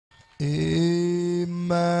Amen.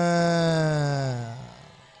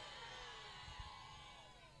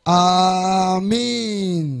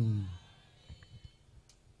 Amen.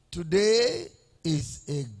 Today is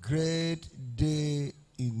a great day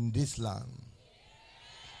in this land.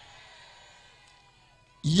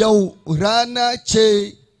 Yau rana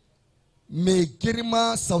ce mai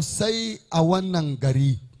girma sosai a wannan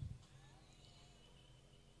gari.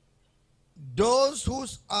 Those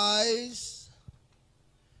whose eyes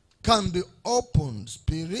can be opened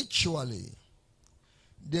spiritually,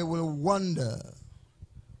 they will wonder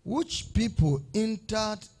which people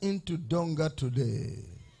entered into Donga today.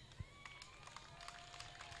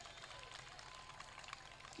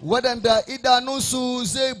 Waɗanda idanunsu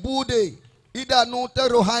zai bude, idanu ta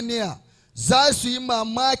ruhaniya, za su yi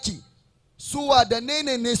mamaki su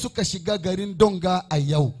waɗanne ne suka shiga garin Donga a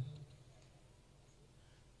yau.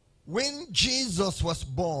 When Jesus was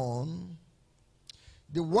born,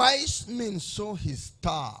 the wise men saw his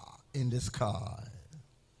star in the sky.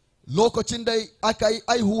 Lokacin da aka yi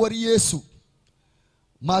aihuwar Yesu,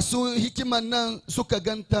 masu hikiman nan suka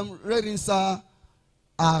ganta rarinsa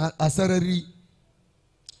a sarari.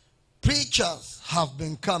 Preachers have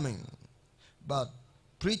been coming, but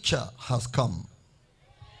preacher has come.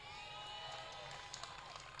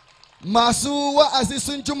 Masu wa'azi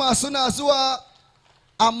sun juma suna zuwa,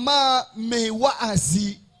 amma mai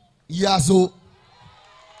wa'azi ya zo.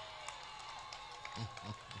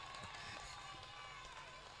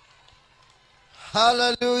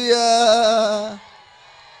 Hallelujah.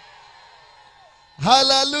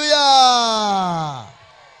 Hallelujah.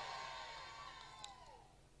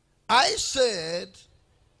 I said,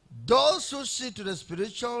 those who see to the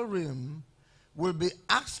spiritual realm will be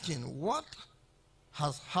asking what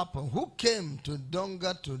has happened. Who came to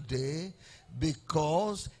Donga today?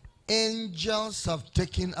 Because angels have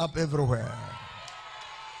taken up everywhere.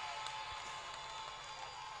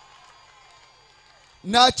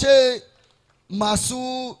 Nace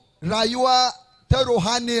masu rayuwa ta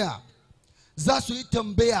ruhaniya za su yi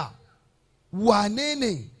tambaya, wane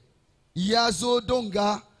ne ya zo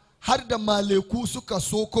Donga har da maleku suka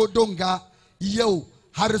soko Donga yau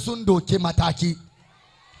har sun doke mataki.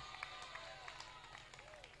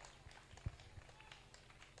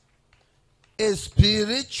 A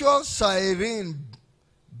spiritual siren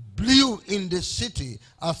blew in the city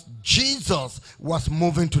as Jesus was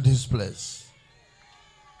moving to this place.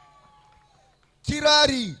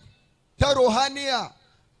 Kirari ta ruhaniya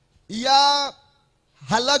ya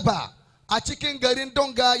halagba a cikin garin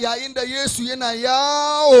Donga yayin da Yesu yana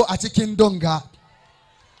yawo a cikin Donga,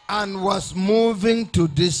 and was moving to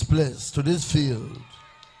this place, to this field.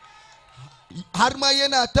 Har ma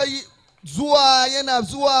yana ta yana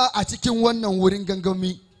zuwa a cikin wannan wurin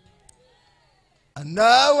gangami. And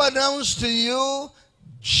now I announce to you,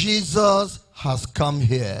 Jesus has come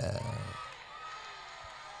here.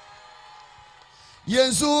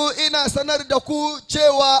 Yanzu ina sanar da ku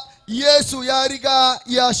cewa Yesu ya riga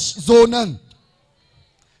ya zo nan.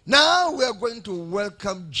 Now we are going to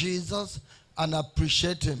welcome Jesus and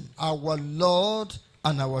appreciate him, our Lord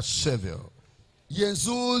and our Savior.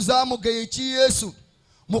 Yanzu za mu gayyaci Yesu,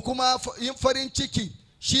 mu kuma yin farin ciki,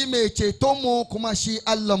 shi mai ceton mu kuma shi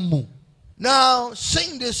Allahnmu. Now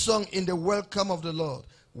sing this song in the welcome of the Lord.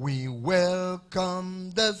 We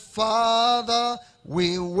welcome the Father,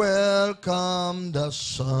 we welcome the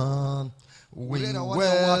Son, we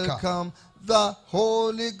welcome the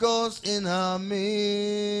Holy Ghost in our midst.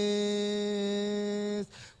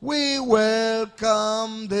 We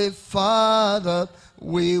welcome the Father,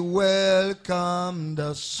 we welcome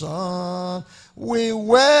the Son, we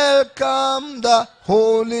welcome the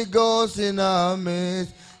Holy Ghost in our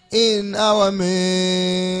midst. In our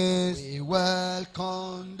midst, we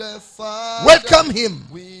welcome the Father. Welcome him.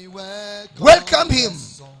 We welcome him.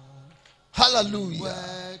 Hallelujah.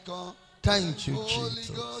 Welcome. Thank you, Jesus. Holy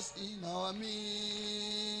Ghost in our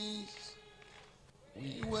midst.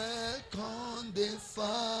 We welcome the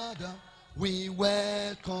Father. We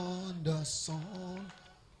welcome the Son.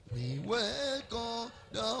 We welcome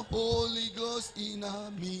the Holy Ghost in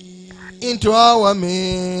our midst. Into our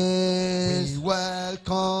midst. We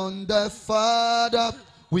welcome the Father.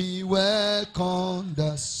 We welcome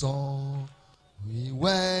the Son. We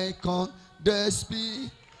welcome the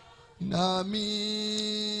Spirit in our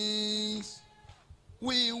midst.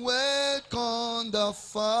 We welcome the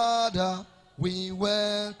Father. We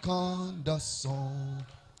welcome the Son.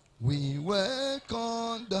 We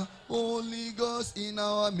welcome the Holy Ghost in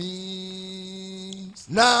our midst.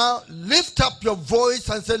 Now lift up your voice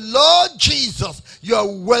and say, Lord Jesus, you are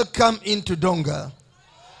welcome into Donga.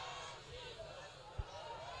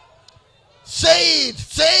 Say it,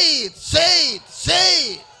 say it, say it,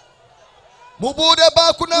 say it. We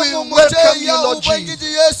welcome you, Lord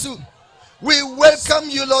Jesus. We welcome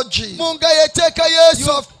you, Lord Jesus. You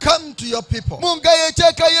have come to your people. You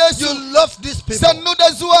love these people.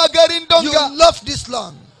 You love this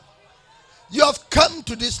land. You have come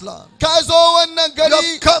to this land. You have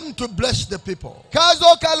come to bless the people. You have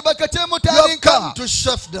come to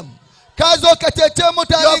serve them. You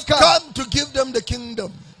have come to give them the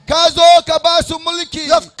kingdom. You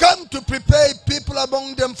have come to prepare people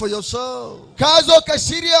among them for yourself. You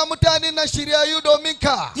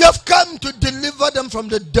have come to deliver them from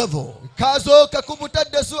the devil.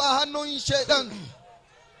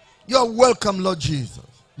 You are welcome, Lord Jesus.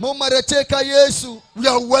 You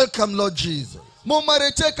are welcome, Lord Jesus.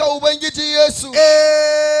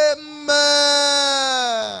 Amen.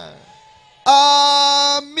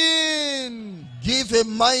 Amen. Give a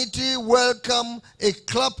mighty welcome, a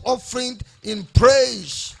clap offering in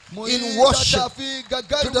praise, in worship to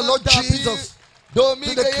the Lord Jesus, to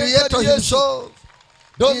the Creator Himself.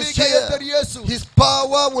 He is here. His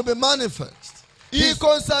power will be manifest. His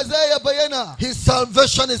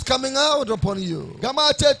salvation is coming out upon you.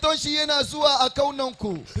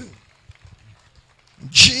 In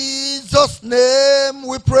Jesus' name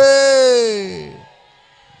we pray.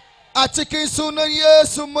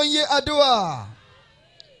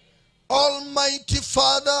 Almighty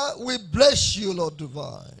Father, we bless you, Lord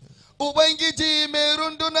divine. You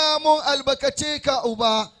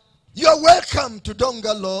are welcome to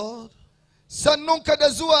Donga, Lord. You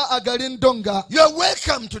are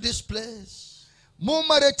welcome to this place. You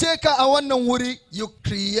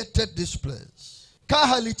created this place.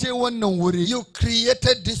 You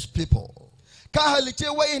created these people.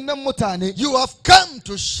 You have come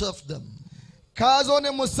to serve them. You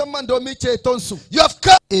have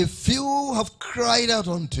come. A few have cried out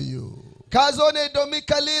unto you. They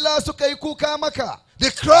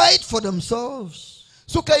cried for themselves.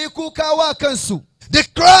 They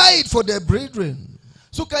cried for their brethren.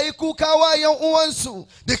 They cried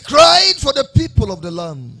for the people of the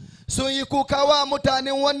land.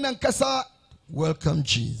 Welcome,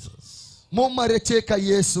 Jesus.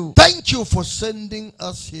 Thank you for sending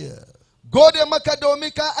us here.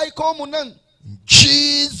 In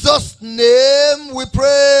Jesus' name we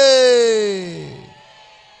pray.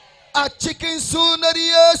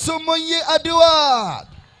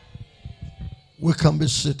 We can be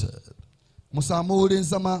seated.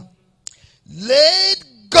 Let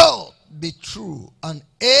God be true and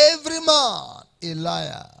every man a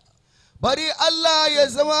liar. Bari Allah ya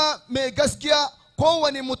zama mai gaskiya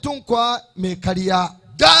kowani mutum kwa mai kariya.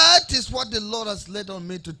 That is what the Lord has laid on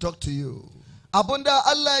me to talk to you. Abunda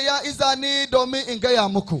Allah ya izani domin in gaya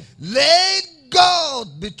muku. Let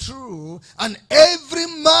God be true and every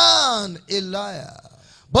man a liar.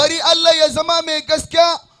 Bari Allah ya zama mai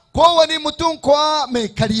gaskiya kowani mutum kwa mai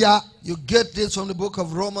kariya. You get this from the book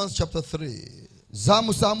of Romans chapter 3. Za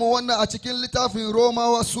mu samu wannan a cikin littafin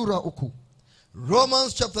Romawa sura 3.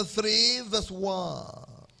 Romans chapter 3 verse 1.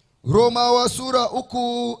 Romawa sura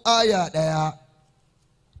 3 aya 1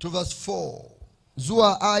 to verse 4.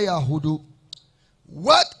 Zuwa aya 4.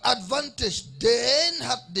 What advantage then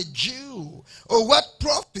hath the Jew, or what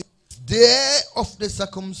profit there of the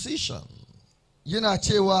circumcision? Yana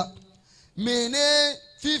cewa mene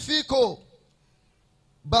fifiko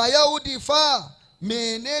ba Yahudi fa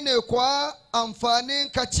menene kwa amfanin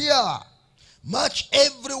kaciya? Much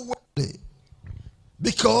everywhere,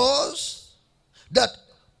 because that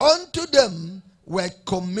unto them were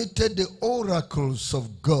committed the oracles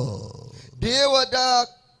of God. Da yawa da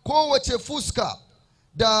kowace fuska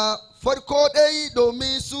da farko dai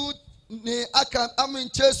domin su ne aka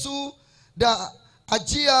amince su da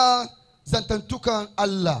ajiya zantantukan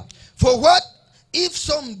Allah. For what if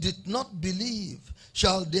some did not believe?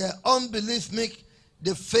 Shall their unbelief make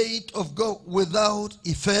the faith of God without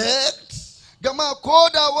effect? Gama ko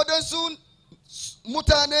da wadansu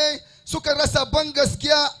mutane suka rasa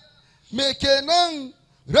bangaskiya, me kenan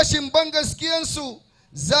rashin bangaskiyansu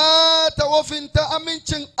za ta wofinta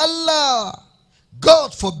amincin Allah?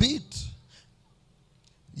 God forbid.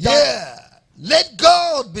 Yeah. Let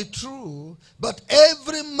God be true, but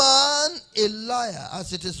every man a liar,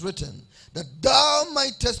 as it is written, that thou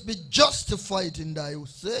mightest be justified in thy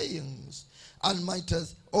sayings, and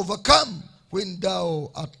mightest overcome when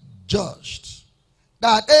thou art judged.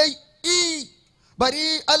 That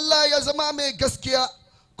bari Allah ya zama mai gaskiya,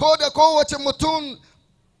 ko da kowace mutum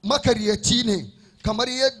makaryaci ne, kamar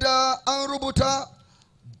yadda an rubuta,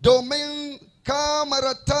 domin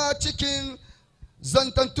kamarata cikin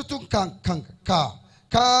zantantutun ka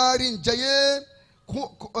karin jaye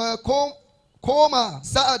koma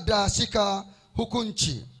sa'ad da shika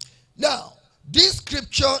hukunci. Now, this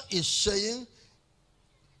scripture is saying,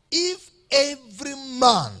 if every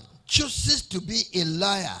man chooses to be a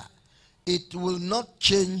liar, it will not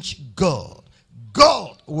change God.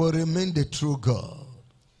 God will remain the true God.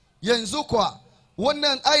 Yanzu kwa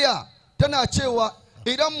wannan aya tana cewa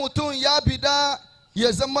idan mutum ya bida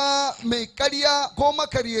ya zama mai ƙarya ko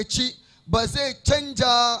makaryaci ba zai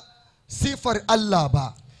canja sifar Allah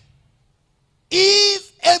ba.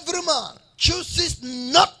 If every man chooses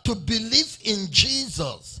not to believe in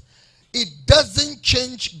Jesus, it doesn't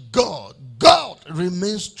change God. God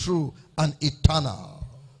remains true and eternal.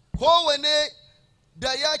 Kowane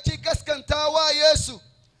da ya ki gaskantawa Yesu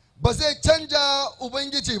ba zai canja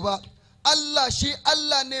Ubangiji ba. Allah shi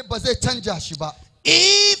Allah ne ba zai canja shi ba.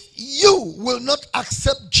 If you will not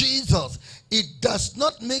accept Jesus, it does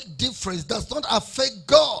not make difference, does not affect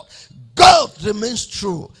God. God remains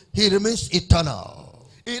true. He remains eternal.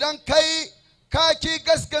 Idan kai ka ki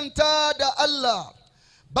gaskanta da Allah,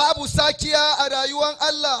 babu sakiya a rayuwar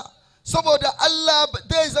Allah, saboda Allah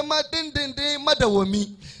zai zama dindindin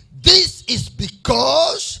madawami. This is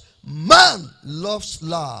because man loves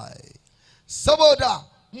lie. Saboda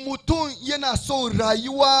mutum yana so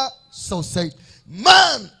rayuwa sosai.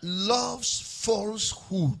 Man loves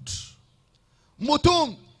falsehood.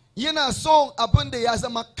 Mutum yana so abin da ya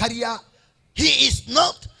zama karya. He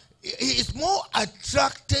is more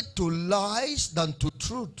attracted to lies than to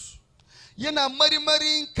truth. Yana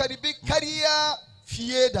marimarin karbi karya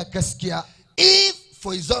fiye da gaskiya. If,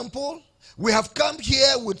 for example, we have come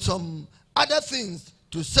here with some other things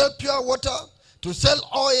to sell pure water, to sell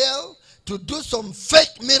oil, to do some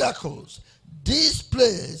fake miracles, this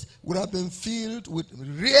place would have been filled with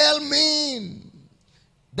real men.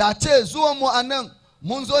 Da ce zuwa mu anan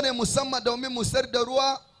mun zo ne musamman domin mu sayar da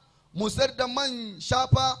ruwa, mu sayar da man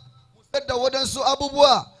shafa, mu sayar da wadansu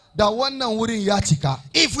abubuwa da wannan wurin ya cika.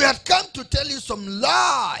 If we had come to tell you some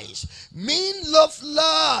lies, men love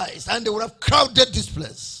lies, and they would have crowded this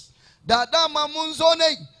place. Da dama mun zo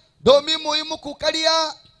ne domin mu yi muku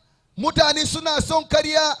ƙarya, mutane suna son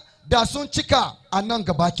ƙarya da sun cika a nan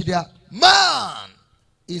gabaki daya. Man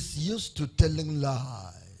is used to telling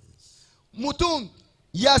lies. Mutum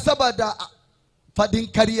ya saba da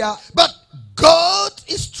fadin ƙarya. But God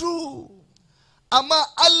is true. Amma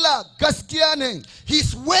Allah gaskiya ne.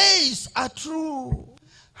 His ways are true.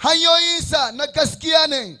 Hanyoyinsa na gaskiya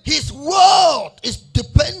ne. His word is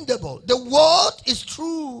dependable. The word is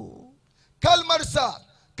true. Kalmarsa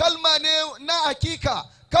kalma ne na hakika,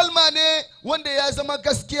 kalma ne wanda ya zama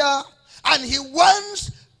gaskiya. And he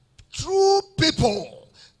wants true people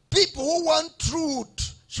who want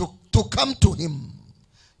truth to come to him.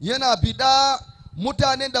 Yana bida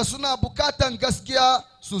mutanen da suna bukatan gaskiya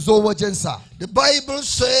su zo wajensa. The Bible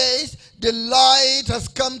says the light has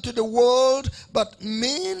come to the world, but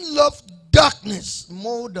men love darkness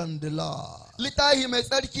more than the light. Littafi mai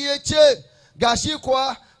tsarki ya ce gashi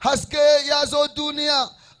kuwa haske ya zo duniya,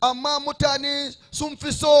 amma mutane sun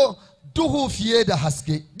fi so duhu fiye da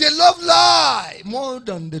haske. They love lie more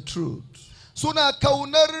than the truth. Suna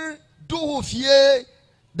kaunar duhu fiye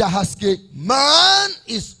da haske. Man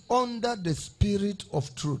is under the spirit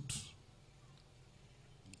of truth.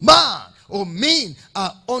 Man or men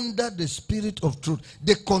are under the spirit of truth.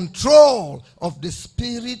 The control of the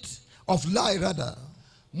spirit of lie rather.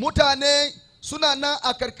 Mutane suna nan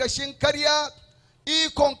a karkashin karya,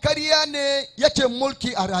 ikon karya ne yake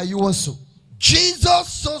mulki a rayuwarsu.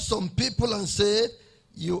 Jesus saw some people and said,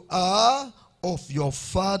 you are of your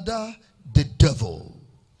father the devil.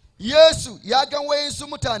 Yesu ya gan wayansu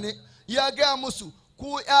mutane ya ga musu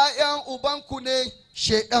ku ƴaƴan ubanku ne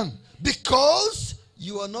shedan, because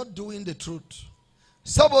you are not doing the truth.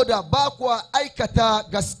 Saboda ba kwa aikata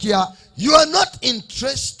gaskiya. You are not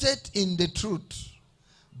interested in the truth.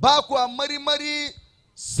 Ba kwa marimari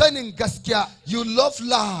sanin gaskiya. You love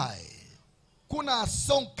lie. Kuna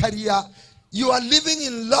son kariya. You are living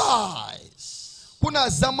in lies. Kuna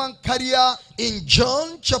zaman kariya. In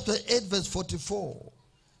John chapter 8 verse 44.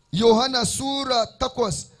 Yohana sura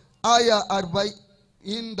 8 aya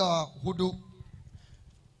 44.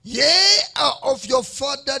 Ye are of your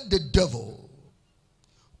father the devil.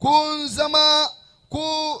 Kun zama ku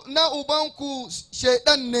na ubanku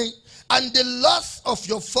shedan ne. And the lust of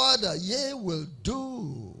your father ye will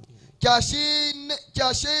do. Kyashi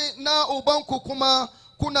na ubanku kuma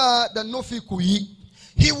kuna da nufi ku yi.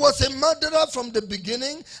 He was a murderer from the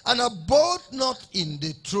beginning and abode not in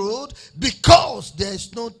the truth, because there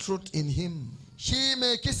is no truth in him. Shi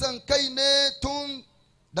mai kisan kai ne tun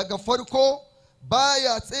daga farko,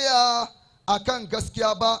 baya tsaya akan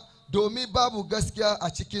gaskiya ba, domin babu gaskiya a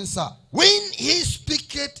cikinsa. When he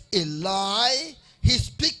speaketh a lie, he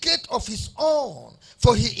speaketh of his own,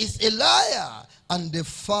 for he is a liar and the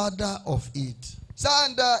father of it.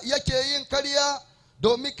 Sa'an da yake yin karya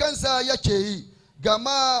domin kansa yake yi,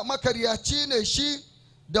 gama makaryaci ne shi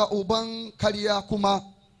da uban karya kuma.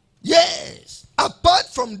 Yes, apart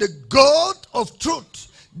from the God of truth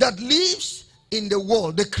that lives in the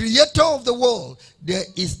world, the creator of the world, there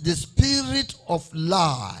is the spirit of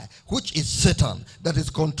lie, which is Satan, that is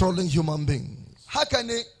controlling human beings. Haka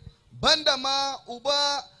ne, banda ma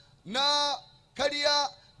uba na karya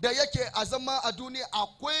da yake azama a duniya,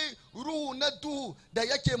 akwai ruhu na duhu da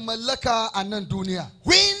yake mallaka a nan duniya.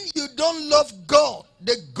 When you don't love God,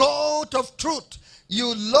 the God of truth,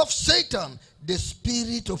 you love Satan, the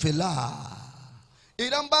spirit of a lie.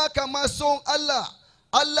 Idan ba ka ma son Allah,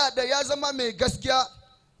 Allah da ya zama mai gaskiya,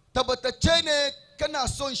 tabbatacce ne kana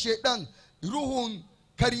son shedan, ruhun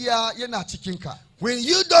karya yana cikinka. When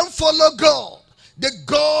you don't follow God, the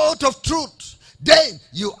God of truth, then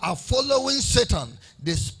you are following Satan,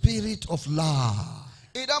 the spirit of lie.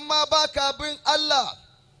 Idan ma ba ka bin Allah,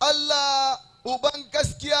 Allah uban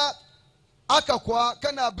gaskiya, aka kuwa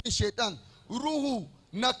kana bin shedan, ruhu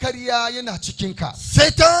na karya yana cikinka.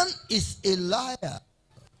 Satan is a liar.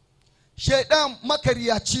 Shedan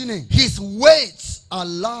makaryaci ne. His words are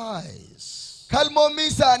lies.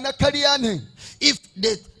 Kalmominsa na karya ne.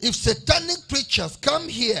 If satanic preachers come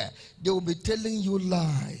here, they will be telling you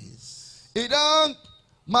lies. Idan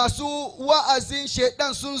masu wa'azin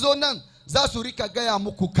shedan sun zo nan, za su rika gaya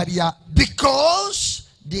muku karya. Because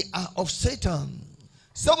they are of Satan.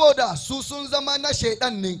 Saboda su sun zama na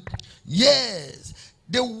shedan ne. Yes,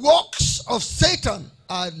 the works of Satan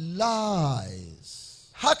are lies.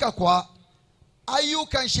 Haka kwa,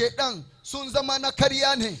 ayyukan shedan sun zama na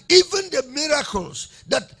karya ne. Even the miracles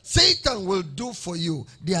that Satan will do for you,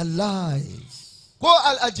 they are lies. Ko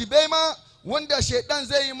al'ajibai ma wanda shedan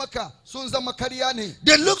zai yi maka sun zama karya ne.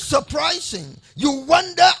 They look surprising. You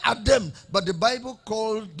wonder at them, but the Bible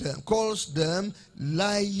calls them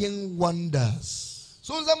lying wonders.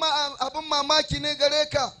 Sun zama abin mamaki ne gare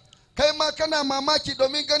ka. Kai ma kana mamaki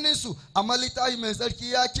domin ganin su, amma littafi mai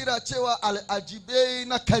tsarki ya kira cewa al'ajibai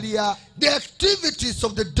na karya. The activities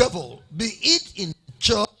of the devil, be it in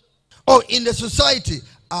church or in the society,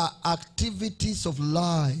 are activities of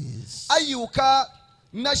lies. Ayyuka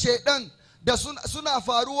na shedan da suna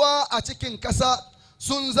faruwa a cikin kasa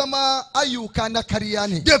sun zama ayyuka na karya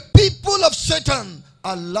ne. The people of Satan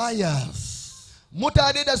are liars.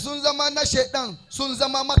 Mutane da sun zama na shedan sun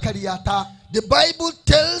zama makaryata. The Bible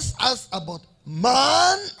tells us about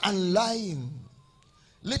man and lying.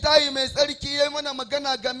 Littafi mai tsarki ya mana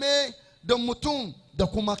magana game da mutum da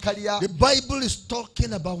kuma karya. The Bible is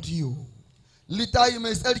talking about you. Littafi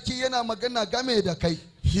mai tsarki yana magana game da kai.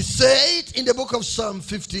 He said in the book of Psalm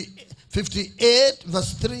 58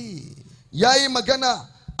 verse 3. Yayi magana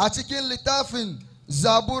a cikin littafin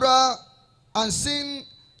Zabura ansin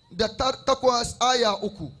da takwas aya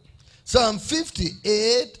uku. Psalm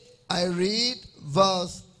 58, I read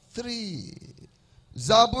verse 3.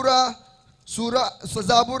 Zabura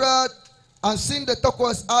ansin da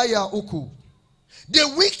takwas aya uku. The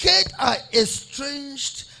wicked are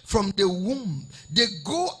estranged from the womb. They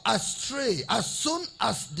go astray as soon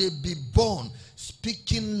as they be born,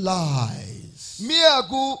 speaking lies.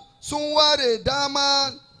 Miyagu sun ware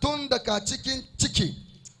dama tun daga cikin ciki,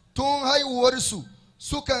 tun haihuwarsu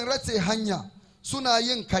sukan rate hanya, suna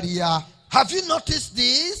yin karya. Have you noticed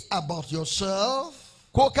this about yourself?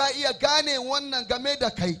 Ko ka iya gane wannan game da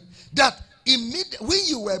kai? That when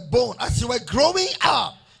you were born, as you were growing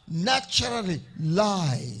up, naturally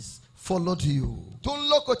lies followed you. Tun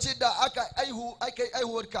lokaci da aka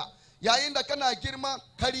aihuwarka, yayin da kana girma,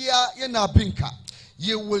 karya yana binka.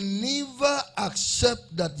 You will never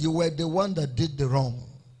accept that you were the one that did the wrong.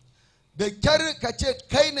 Da kyar ka ce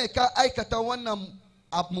kai ne ka aikata wannan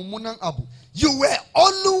mummunan abu. You were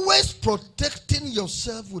always protecting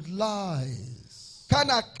yourself with lies.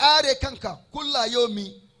 Kana kare kanka kulla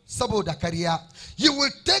yomi saboda karya. You will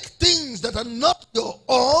take things that are not your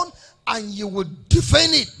own and you will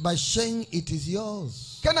defend it by saying it is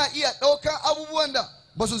yours. Kana iya ɗaukan abubuwan da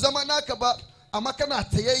ba su zama naka ba, amma kana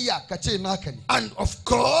tayayya ka ce naka ne. And of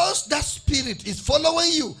course, that spirit is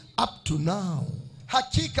following you up to now.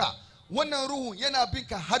 Hakika, wannan ruhu yana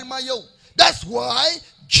binka har ma yau. That's why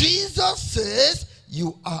Jesus says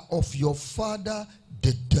you are of your father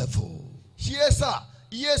the devil. Shi yasa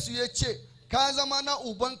Yesu ya ce ka zama na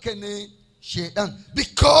ubanka ne shedan.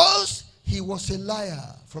 Because he was a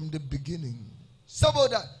liar from the beginning.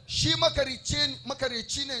 saboda shi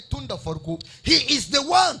makarici ne tun da farko. He is the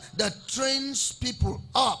one that trains people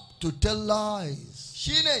up to tell lies.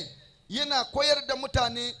 Shine yana koyar da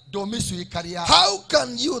mutane domin su yi karya. How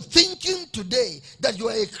can you thinking today that you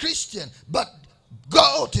are a Christian, but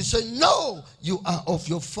God is saying, no, you are of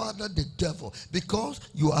your father the devil, because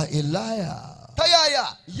you are a liar. Ta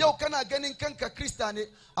yaya yau kana ganin kanka Krista ne,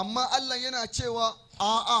 amma Allah yana cewa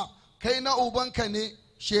a'a kai na ubanka ne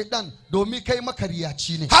shedan domin kai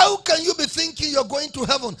makariyaci ne. How can you be thinking you're going to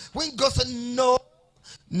heaven when God said, no,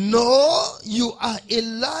 no, you are a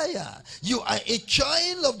liar. You are a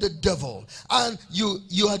child of the devil, and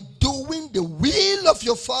you are doing the will of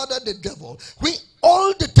your father the devil, when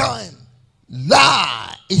all the time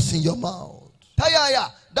lie is in your mouth. Ta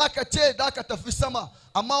yaya da ka ce da ka tafi sama,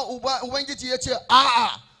 amma ubangiji ya ce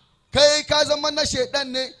a'a kai ka zama na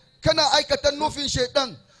shedan ne, kana aikata nufin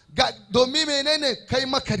shedan domin menene kai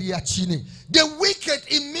makariyaci ne. The wicked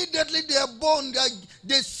immediately they are born,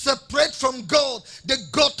 they separate from God, the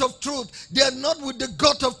God of truth. They are not with the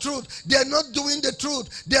God of truth. They are not doing the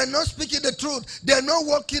truth. They are not speaking the truth. They are not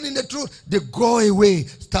walking in the truth. They go away,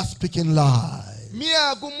 start speaking lies.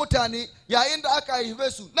 Miyagun mutane yayin da aka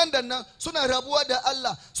haife su nan da nan suna rabuwa da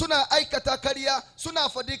Allah, suna aikata kariya, suna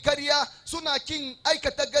faɗi kariya, suna kin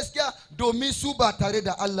aikata gaskiya domin su ba tare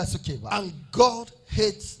da Allah suke ba. And God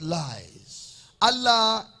hates lies.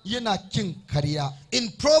 Allah yana kin kariya.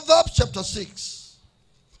 In Proverbs chapter 6,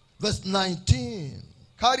 verse 19.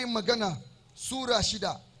 Karin magana Sura 6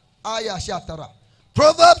 aya 19.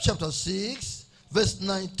 Proverbs chapter 6, verse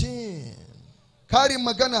 19. Karin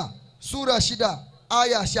magana Sura 6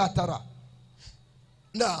 aya 19.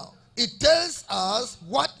 Now, it tells us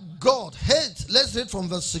what God hates. Let's read from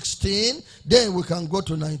verse 16, then we can go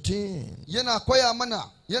to 19. Yana koya mana,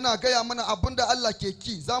 yana gaya mana abinda Allah ke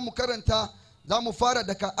ki. Zamu karanta, zamu fara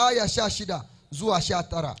daga aya 16 zuwa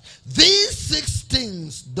 19. These 6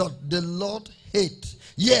 things doth the Lord hate.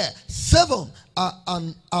 Yeah, 7 are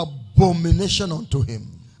an abomination unto him.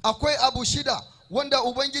 Akwai abu shida wanda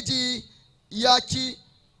Ubangiji ya ki,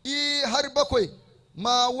 har bakwai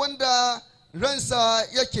ma wanda ransa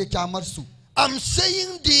yake kyamar su. I'm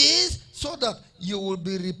saying this so that you will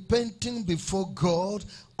be repenting before God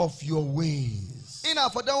of your ways. Ina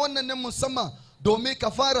faɗa wannan ne musamman domin ka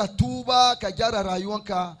fara tuba ka gyara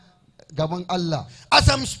rayuwanka gaban Allah. As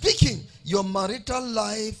I'm speaking, your marital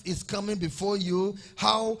life is coming before you,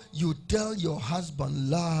 how you tell your husband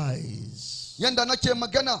lies. Yanda nake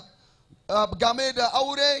magana game da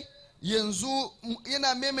aure yanzu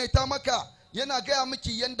yana maimaita maka, yana gaya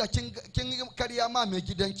miki yanda kin karya ma mai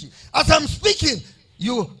gidanki. As I'm speaking,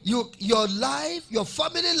 your life, your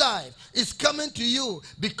family life is coming to you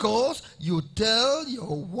because you tell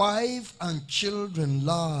your wife and children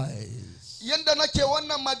lies. Yanda nake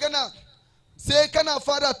wannan magana sai kana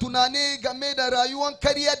fara tunani game da rayuwan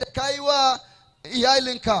kariya da kaiwa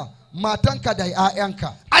iyalinka, matanka da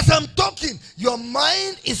 'ya'yanka. As I'm talking, your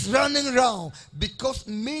mind is running around because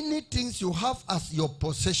many things you have as your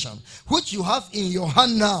possession, which you have in your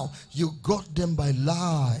hand now, you got them by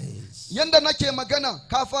lies. Yanda nake magana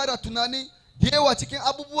ka fara tunani da yawa cikin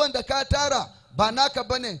abubuwan da ka tara ba naka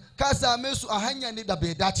bane, ka same su a hanya ne da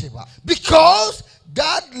bai dace ba. Because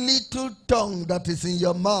that little tongue that is in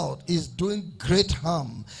your mouth is doing great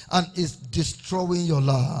harm and is destroying your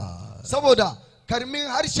life. Saboda karmin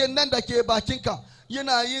harshen nan da ke bakinka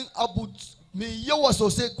yana yin abu mai yawa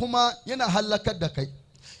sosai kuma yana halakar da kai.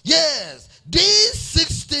 Yes, these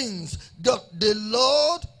 6 things that the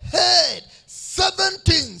Lord hates, 7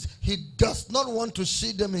 things he does not want to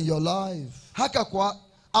see them in your life. Haka kuwa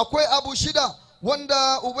akwai abu shida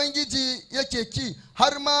wanda Ubangiji yake ki,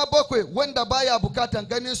 har ma bakwai wanda baya bukatan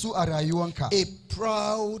ganin su a rayuwanka. A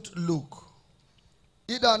proud look.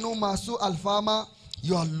 Idanu masu alfama.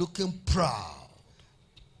 You are looking proud.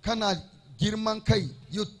 Kana girman kai.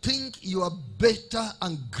 You think you are better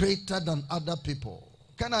and greater than other people.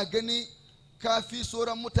 Kana gani ka fi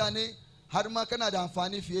sauran mutane, har ma kana da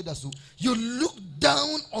amfani fiye da su. You look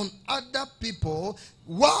down on other people.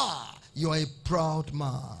 Wow, you are a proud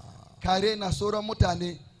man. Kare na sauran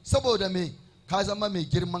mutane saboda me ka zama mai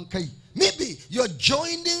girman kai. Maybe you're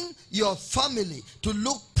joining your family to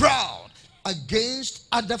look proud against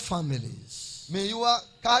other families. Me yiwa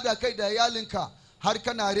ka da kai da iyalinka har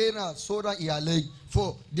kana rena sauran iyalai.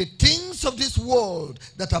 For the things of this world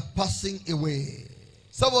that are passing away.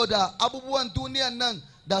 Saboda abubuwan duniyan nan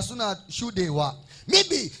da suna shudewa.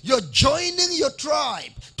 Maybe you're joining your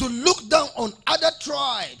tribe to look down on other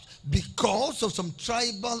tribes because of some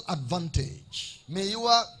tribal advantage. Me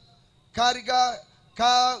yiwa ka riga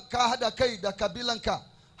ka hada kai da kabilanka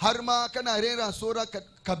har ma kana rera sauran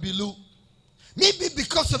kabilu. Maybe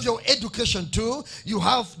because of your education too, you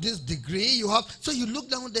have this degree, so you look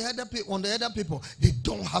down on the other people. They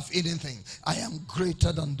don't have anything. I am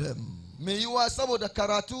greater than them. Me yiwa saboda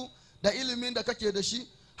karatu da ilimin da kake da shi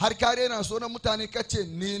har kare na so na mutane kace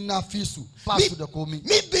ni na fisu ba su da komi.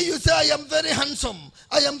 Maybe you say I am very handsome,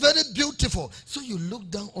 I am very beautiful, so you look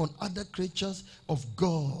down on other creatures of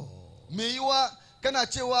God. Me yiwa kana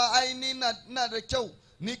cewa ai ni na da kyau,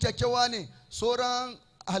 ni kyakkyawa ne, sauran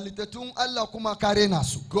halittatun Allah kuma kare na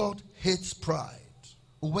su. God hates pride.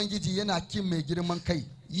 Ubangiji yana kin mai girman kai.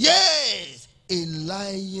 Yes, a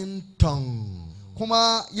lying tongue.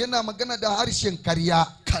 Kuma yana magana da harshen karya.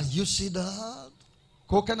 Can you see that?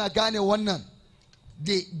 Ko kana gane wannan?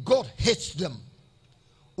 God hates them.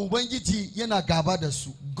 Ubangiji yana gaba da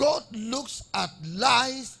su. God looks at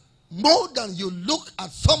lies more than you look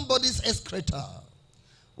at somebody's excreta.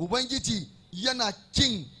 Ubangiji yana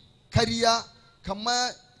kin karya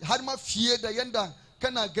kama har ma fiye da yanda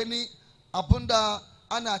kana gani abunda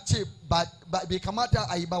ana ce bai kamata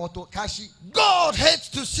a yi ba wato kashi. God hates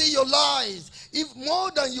to see your lies. If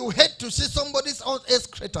more than you hate to see somebody's own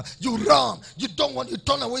excreta, you run. You don't want, you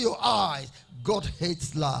turn away your eyes. God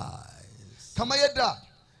hates lies. Kama yadda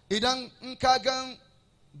idan in ka gan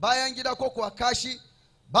bayan gida ko kuwa kashi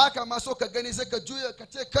baka ma so ka gani sai ka juya ka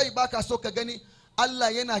ce kai baka so ka gani.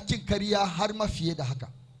 Allah yana kin kariya har ma fiye da haka.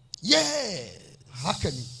 Yes.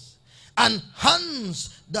 Haka ne. And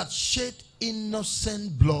hands that shed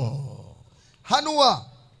innocent blood. Hannuwa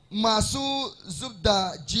masu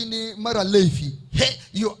zubda jini mara laifi. Hey,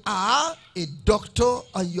 you are a doctor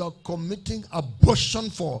and you are committing abortion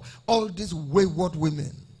for all these wayward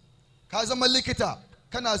women. Ka zama likita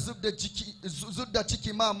kana zubda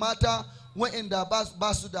ciki ma mata wa'anda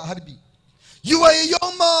ba su da harbi. You are a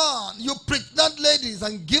young man. You pregnant ladies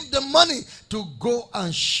and give them money to go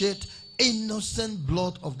and shed innocent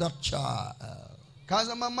blood of that child. Ka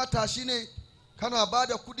zama matashi ne kana ba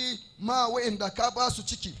da kudi ma wa'anda ka ba su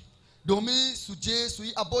ciki domin su je su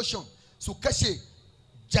yi abortion su kashe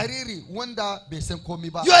jariri wanda bai san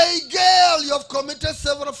komi ba. You are a girl. You have committed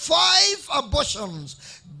 5 abortions.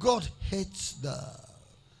 God hates that.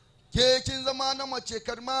 Ke kin zama na mace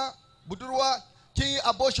karma budurwa kin yi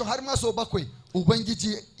abortion har ma so 7.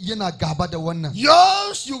 Ubangiji yana gaba da wannan.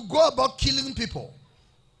 Yours, you go about killing people.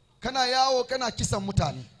 Kana yawo kana kisan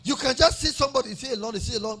mutane. You can just see somebody, see a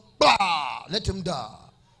Lord, bah, let him die.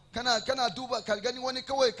 Kana duba ka gani wani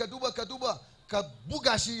kawai ka duba ka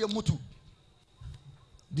buga shi ya mutu.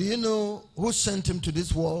 Do you know who sent him to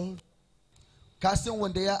this world? Ka san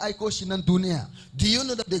wanda ya aiko shi nan duniya. Do you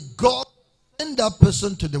know that the God sent that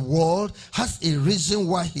person to the world has a reason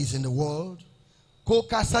why he's in the world? Ko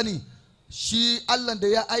ka sani shi Allah da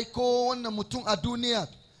ya aiko wannan mutum a duniya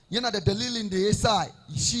yana da dalilin da ya sa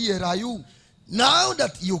shi ya rayu. Now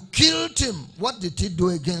that you killed him, what did he do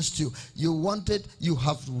against you? You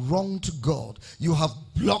have wronged God. You have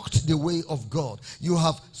blocked the way of God. You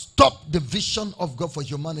have stopped the vision of God for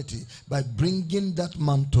humanity by bringing that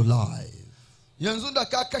man to life. Yanzu da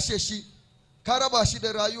ka kashe shi, ka raba shi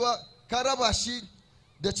da rayuwa, ka raba shi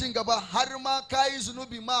da cin gaba har ma ka yi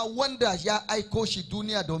zunubi ma wanda ya aiko shi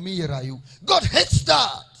duniya domin ya rayu. God hates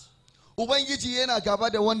that. Ubangiji yana gaba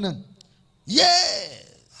da wannan. Yes.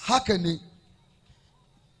 Haka ne.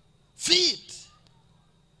 Feet,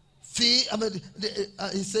 he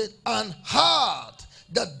said, and heart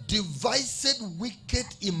that devised wicked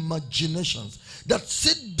imaginations, that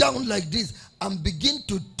sit down like this and begin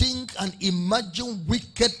to think and imagine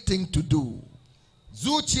wicked thing to do.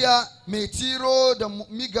 Zuciya mai tiro da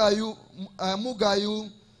mugayu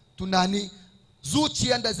tunani.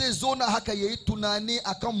 Zuciyan da zai zo na haka yayi tunani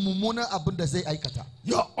akan mummunan abin da zai aikata.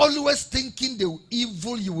 You are always thinking the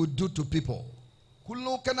evil you will do to people.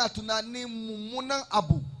 Kullum kana tunani mummunan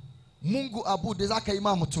abu, mungu abu da zaka yi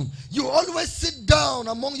ma mutum. You always sit down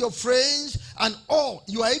among your friends and all.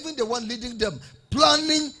 You are even the one leading them,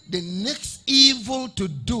 planning the next evil to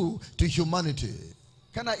do to humanity.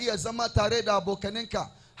 Kana iya zama tare da abokanenka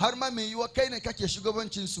har ma mai yiwa kai ne kake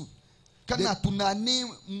shugabancin su. Kana tunani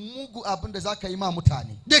mugu abin da zaka yi ma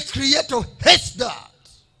mutane. The Creator hates that.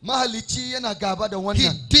 Mahalici yana gaba da wannan.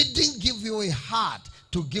 He didn't give you a heart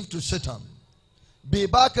to give to Satan. Bai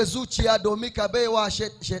baka zuciya domin ka baiwa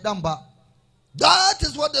shaidan ba. That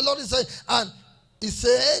is what the Lord is saying. And he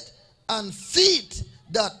said, and feet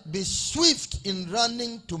that be swift in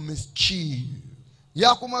running to mischief.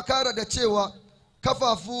 Ya kuma kara da cewa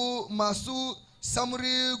kafafu masu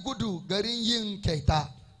samri gudu garin yin kyaita.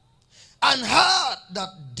 And heart that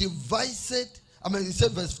devised, he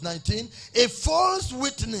said verse 19, a false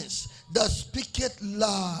witness that speaketh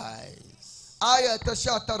lies. Aya ta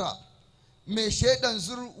 19. me shaidan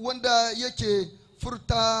zur wanda yake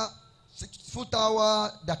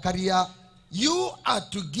furtawa da kariya. You are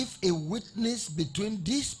to give a witness between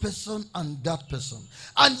this person and that person.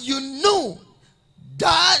 And you know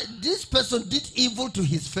that this person did evil to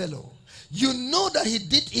his fellow. You know that he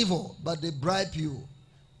did evil, but they bribe you.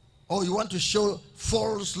 Or you want to show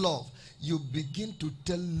false love. You begin to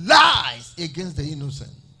tell lies against the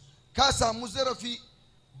innocent. Ka samu zarafi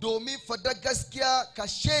domin fada gaskiya ka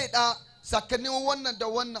shaida sakanin wannan da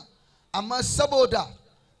wannan. Amma saboda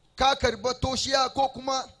ka karba toshiya ko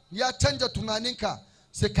kuma ya canja tunaninka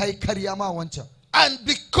sai kai karya ma wancan. And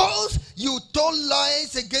because you told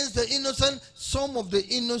lies against the innocent, some of the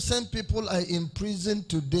innocent people are in prison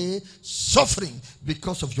today suffering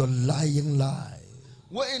because of your lying lies.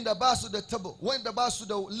 Wa'inda ba su da tabo, wa'inda ba su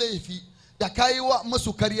da laifi da kai wa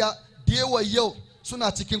musu karya da yawa yau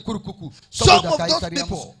suna cikin kurkuku saboda kai karya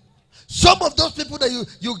musu. Some of those people that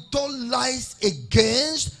you told lies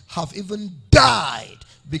against have even died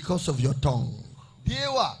because of your tongue. Da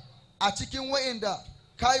yawa a cikin wa'inda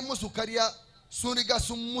kai musu karya sun riga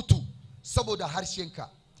sun mutu saboda harshenka.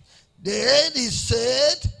 Then he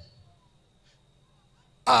said,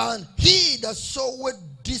 and he that soweth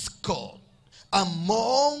discord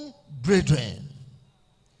among brethren.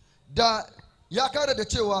 Da ya kara da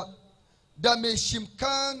cewa da mai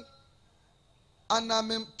shimkan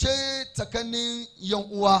anamce tsakanin yan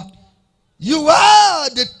uwa. You are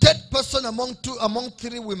the third person among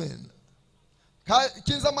three women.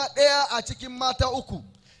 Kin zama ɗaya a cikin mata uku.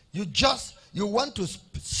 You want to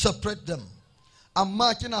separate them.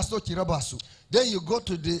 Amma kina so ki raba su. Then you go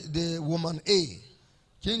to the woman A.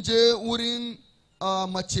 Kin je wurin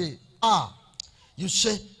mace A. You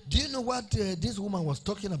say, do you know what this woman was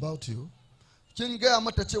talking about you? Kin gaya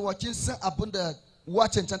mata cewa kin san abin da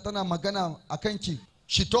wacen can tana magana a kanki.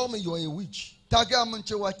 She told me you are a witch. Ta gaya min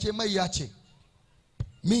cewa ke mai ya ce.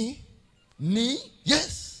 Me? Ni?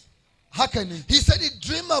 Yes. Haka ne. He said he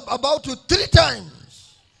dreamed about you 3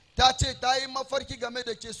 times. Ta ce ta yi mafarki game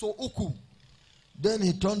da ke so uku. Then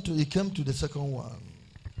he came to the second one.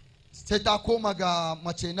 Sai ta koma ga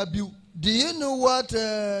mace na biyu. Do you know what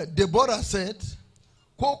Deborah said?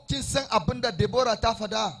 Ko kin san abin da Deborah ta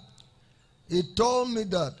fada? He told me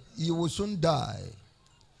that you will soon die.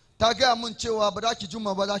 Ta gaya min cewa ba za ki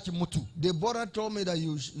juma ba za ki mutu. Deborah told me that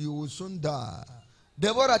you will soon die.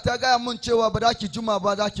 Deborah ta gaya min cewa ba za ki juma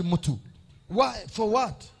ba za ki mutu. Why? For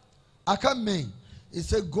what? Akan me? He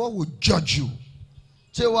said God will judge you.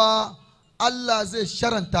 Cewa Allah zai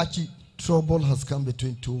sharanta ki. Trouble has come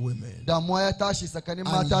between 2 women. Damuwa ya tashi tsakanin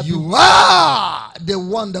mata And biyu. you are the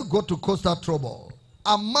one that got to cause that trouble.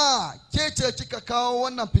 Amma ke ce kika kawo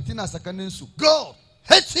wannan fitina tsakanin su. God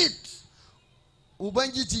hates it.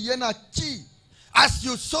 Ubangiji yana ki. As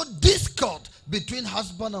you sow discord between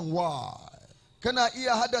husband and wife. Kana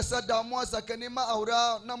iya hadasa damuwa tsakanin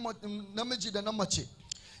ma'aura namiji da na mace.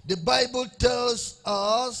 The Bible tells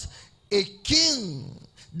us a king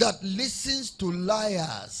that listens to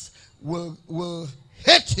liars will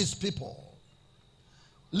hate his people.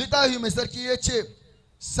 Littafi mai sarki ya ce,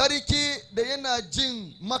 sarki da yana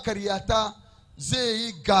jin makaryata zai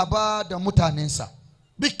yi gaba da mutanensa.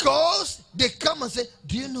 Because they come and say,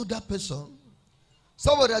 do you know that person?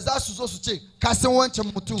 Saboda za su zo su ce, ka san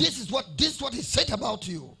wancan mutum. This is what he said about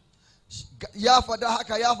you. Ya fada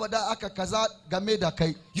haka kaza game da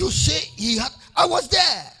kai. You say I was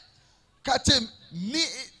there. Ka ce ni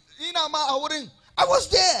ina ma a wurin. I was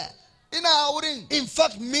there. Ina a wurin. In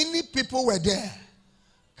fact, many people were there.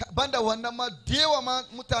 Banda wannan ma dewa ma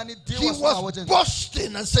mutane dewa He suna was wajen.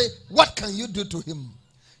 boasting and say, what can you do to him?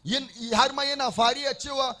 Har ma yana fariya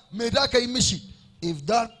cewa me da ka yi mishi. If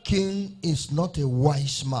that king is not a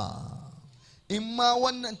wise man, in ma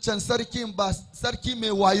wannan can sarkin ba sarki mai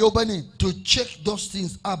wayo bane, to check those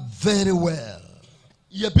things up very well,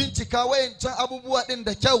 ya bincika wayancan abubuwa din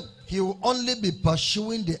da kyau, he will only be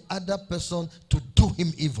pursuing the other person to do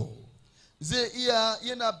him evil. Zai iya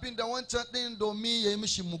yana bin da wancan din domin ya yi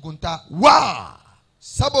mishi mugunta. Why?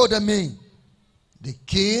 Saboda me? The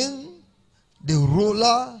king, the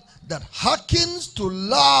ruler that hearkens to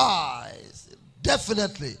lies,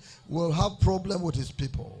 definitely will have problem with his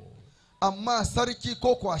people. Amma sarki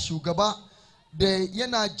ko kwa shugaba da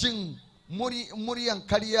yana jin muryan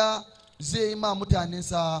karya zai yi ma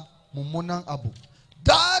mutanensa mummunan abu.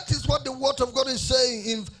 That is what the word of God is saying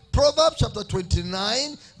in Proverbs chapter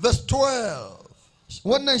 29 verse 12.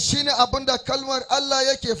 Wannan shine abin da kalmar Allah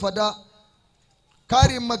yake fada.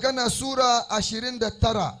 Karin magana sura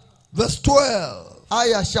 29 verse 12.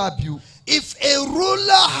 Aya 12. If a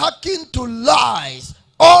ruler hearken to lies,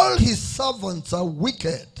 all his servants are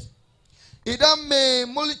wicked. Idan mai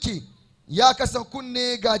mulki ya kasa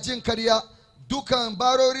kunne ga jin karya, dukan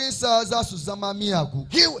barorinsa za su zama miyagu.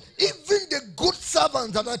 Even the good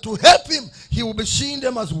servants that are to help him, he will be seeing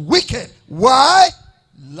them as wicked. Why?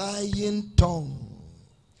 Lying tongue.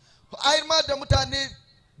 Ai ma da mutane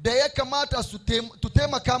da ya kamata su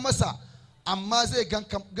taimaka masa, amma zai gan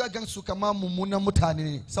su kama mummunan mutane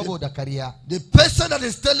ne saboda karya. The person that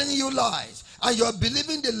is telling you lies and you are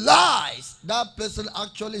believing the lies, that person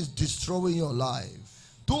actually is destroying your life.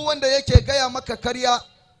 Duk wanda yake gaya maka karya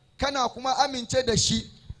kana kuma amince da shi,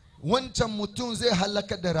 wancan mutum zai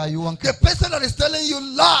halaka da rayuwanka. The person that is telling you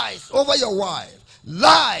lies over your wife,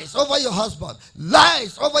 lies over your husband,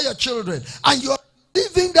 lies over your children, and you are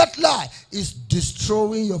believing that lie, is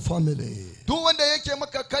destroying your family. Duk wanda yake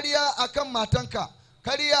maka karya akan matanka,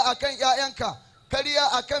 karya akan ƴaƴanka, karya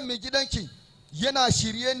akan mai gidanki, yana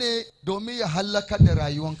shirye ne domin ya halaka da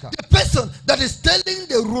rayuwanka. The person that is telling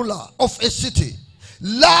the ruler of a city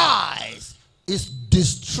lies is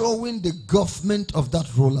destroying the government of that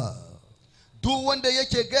ruler. Duk wanda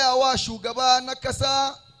yake gaya wa shugaba na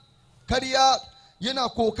kasa karya, yana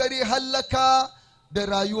kokari halaka da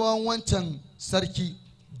rayuwan wancan sarki.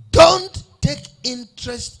 Don't take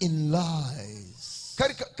interest in lies.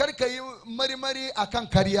 Karka yi mari akan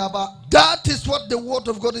karya ba. That is what the word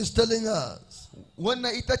of God is telling us.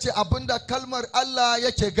 Wannan ita ce abinda kalmar Allah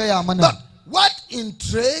yake gaya mana. But what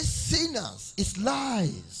interests sinners is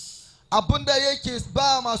lies. Abinda yake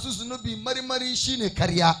ba masu zunubi mari shine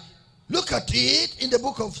karya. Look at it in the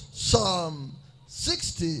book of Psalm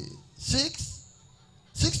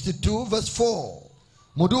 62 verse 4.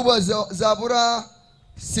 Mu duba Zabura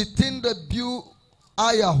 62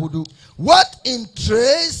 aya 4. What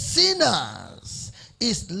interests sinners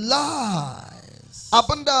is lies.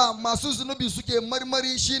 Abinda masu zunubi suke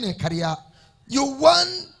mari shine karya. You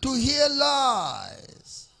want to hear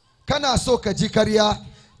lies. Kana so ka ji karya.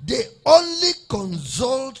 They only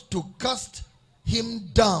consult to cast him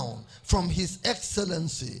down from his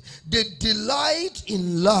excellency. They delight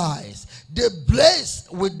in lies. They bless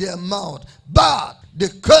with their mouth, but they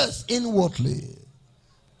curse inwardly.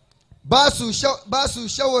 Basu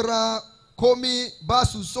shawara komi,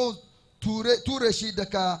 basu so ture shi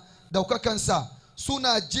daga daukakansa.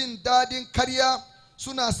 Suna jin dadin karya,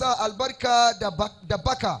 suna sa albarka da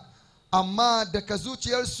baka, amma daga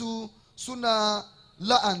zuciyarsu suna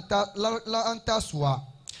la'anta suwa.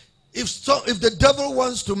 If the devil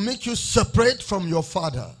wants to make you separate from your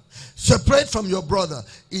father, separate from your brother,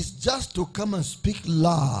 it's just to come and speak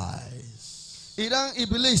lies. Idan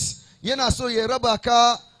Iblis yana so ya raba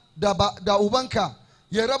ka da ubanka,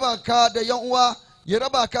 ya raba ka da yan uwa, ya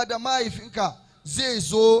raba ka da mahaifinka, zai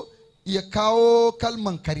zo ya kawo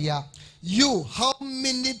kalman karya. You, how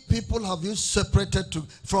many people have you separated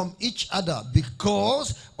from each other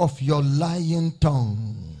because of your lying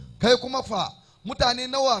tongue? Kai kuma fa mutane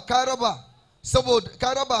nawa ka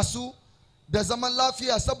raba su da zaman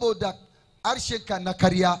lafiya saboda harshenka na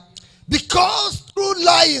karya. Because through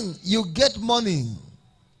lying you get money.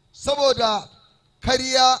 Saboda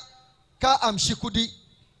karya ka amshi kudi.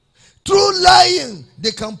 Through lying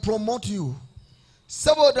they can promote you.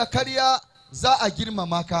 Saboda karya za a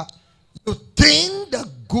girmama ka. You think the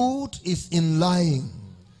good is in lying.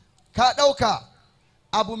 Ka dauka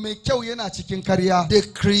abu mai kyau yana cikin karya. The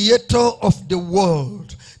creator of the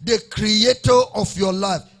world, the creator of your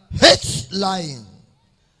life, hates lying.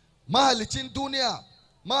 Mahalicin duniya,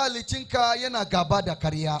 mahalicinka yana gaba da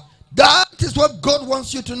karya. That is what God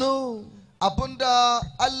wants you to know. Abunda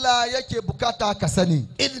Allah yake bukata ka sani.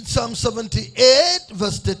 In Psalm 78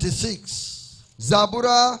 verse 36.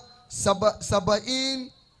 Zabura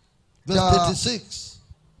 70 verse 36.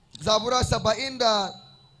 Zabura 70 da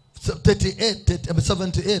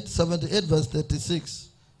 78 verse 36.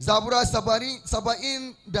 Zabura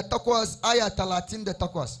 78 aya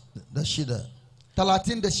 38. Da shida.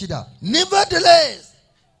 36. Nevertheless,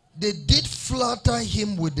 they did flatter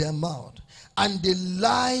him with their mouth, and they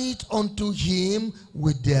lied unto him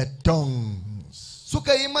with their tongues.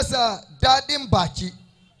 Suka yi masa dadin baki,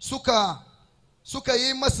 suka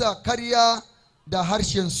yi masa karya da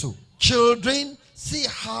harshensu. Children, see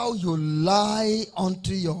how you lie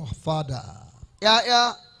unto your father.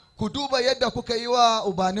 Ya'ya, ku duba yadda kuka yi wa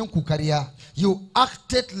ubaninku karya. You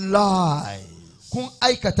acted lies. Kun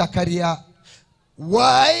aikata karya.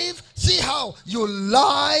 Wife, see how you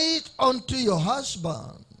lied unto your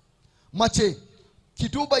husband. Mace, ki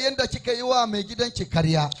duba yadda kika yi wa mai gidanki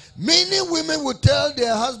karya. Many women will tell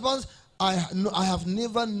their husbands, I have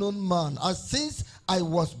never known man. Since I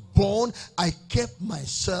was born, I kept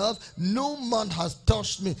myself. No man has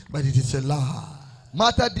touched me. But it is a lie.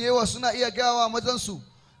 Mata da yawa suna iya gawa mazansu,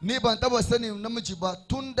 ni ban taba sani namiji ba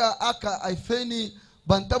tunda aka haife ni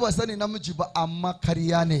ban taba sani namiji ba amma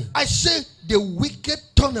kariya ne. I say the wicked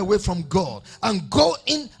turn away from God and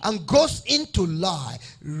goes into lie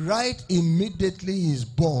right immediately he is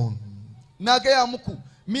born. Na gaya muku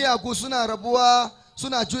miyagu suna rabuwa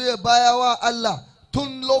suna juye baya wa Allah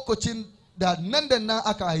tun lokacin da nan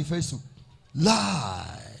aka haife su.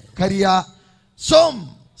 Lie. Kariya. Some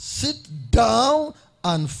sit down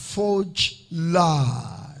and forge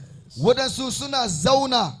lies. Wadansu suna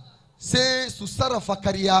zauna sai su sarrafa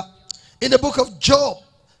kariya. In the book of Job,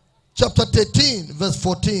 chapter 13, verse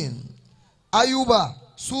 14. Ayuba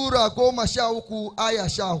Sura 13 aya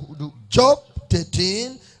 14. Job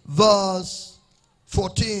 13, verse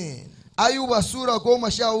 14. Ayuba Sura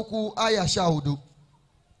 13 aya 14.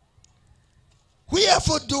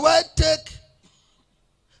 Wherefore do I take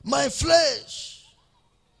my flesh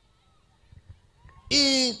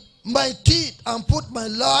in my teeth and put my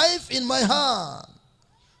life in my hand?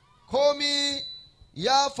 Komi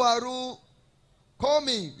ya faru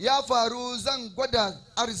zan gwada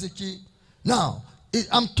arziki. Now,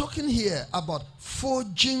 I'm talking here about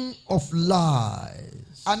forging of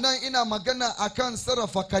lies. Anan ina magana akan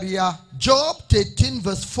sarrafa kariya. Job 13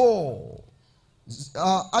 verse 4.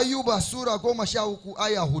 Ayuba Sura 13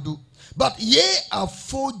 aya 4. But ye are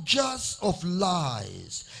forgers of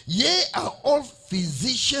lies. Ye are all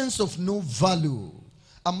physicians of no value.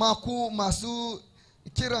 Amma ku masu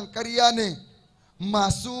kiran kariya ne,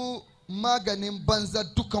 masu maganin banza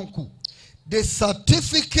dukanku. The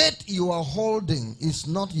certificate you are holding is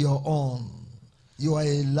not your own. You are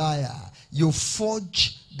a liar. You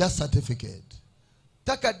forge that certificate.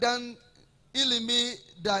 Takadan ilimi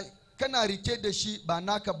da kana rike da shi ba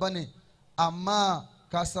naka bane, amma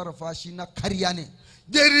ka sarrafa shi na kariya ne.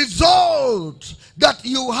 The result that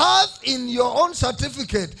you have in your own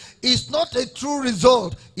certificate is not a true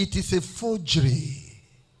result. It is a forgery.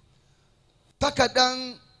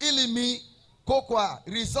 Takadan ilimi ko kwa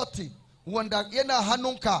risoti wanda yana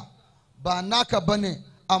hannunka ba naka bane,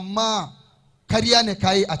 amma kariya ne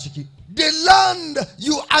kai a ciki. The land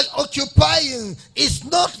you are occupying is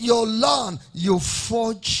not your land. You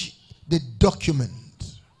forge the document.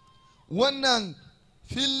 Wannan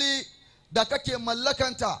fili da kake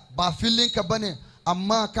mallakanta ba filinka bane,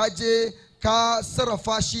 amma ka je ka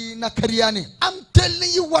sarrafa shi na kariya ne. I'm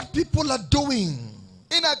telling you what people are doing.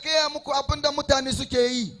 Ina gaya muku abinda mutane suke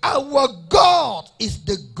yi. Our God is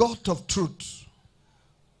the God of truth.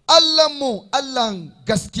 Allahmu Allahn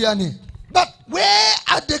gaskiya ne. But where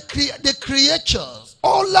are the creatures?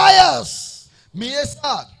 All liars. Me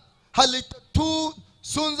yasa halittu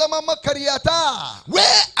sun zama makaryata?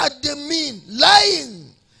 Where are the men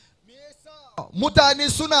lying? Me yasa mutane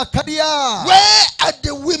suna kariya? Where are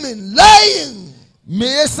the women lying? Me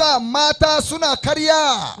yasa mata suna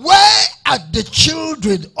kariya? Where are the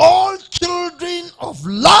children? All children of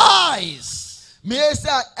lies. Me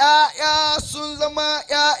yasa ƴaƴa sun zama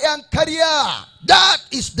ƴaƴan kariya? That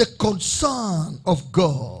is the concern of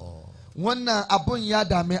God. Wannan abun ya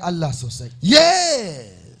dame Allah sosai.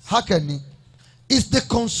 Yes. Haka ne. It's the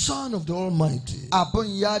concern of the Almighty.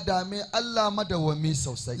 Abun ya dame Allah madawwami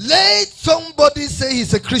sosai. Let somebody say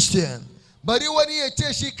he's a Christian. Bari wani ya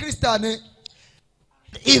ce shi Krista ne.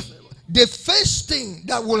 If the first thing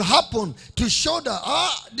that will happen to show that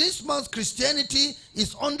this man's Christianity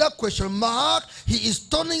is under question mark, he is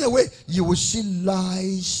turning away, you will see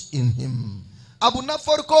lies in him. Abu na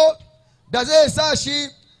farko da zai sa shi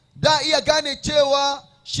da iya gane cewa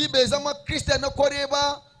shi bai zama Krista na kware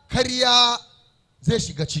ba, kariya zai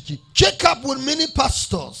shiga ciki. Check up with many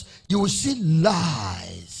pastors, you will see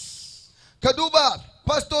lies. Ka duba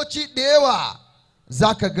pastoci da yawa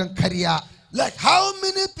zaka gan kariya. Like how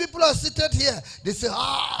many people are seated here? They say,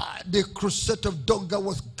 the crusade of Donga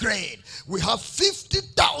was great. We have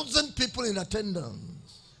 50,000 people in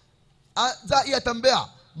attendance. Za iya tambaya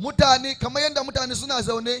mutane kamar yadda mutane suna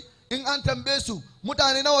zaune, in an tambaye su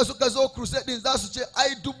mutane nawa suka zo crusade din, za su ce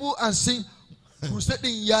ai 50,000 crusade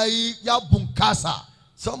din ya bunkasa.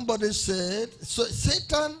 Somebody said, so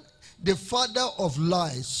Satan, the father of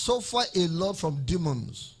lies, suffer a lot from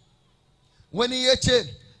demons. Wani ya ce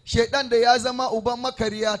shedan da ya zama uban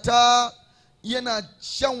makariyata yana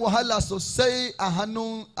shan wahala sosai a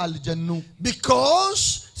hannun aljannu.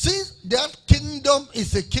 Because since that kingdom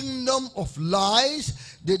is a kingdom of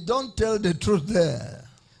lies, they don't tell the truth there.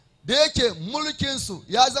 Da yake mulkinsu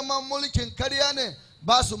ya zama mulkin kariya ne,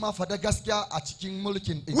 ba su ma fada gaskiya a cikin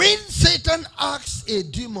mulkin din. When Satan asks a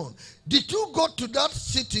demon, did you go to that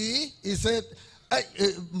city? He said,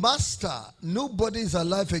 Master, nobody is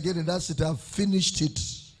alive again in that city. I've finished it.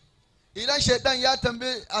 Idan shedan ya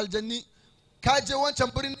tambaye aljanni, ka je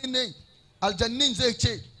wancan birnin ne aljannin zai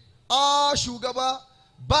ce shugaba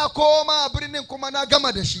ba koma birnin kuma na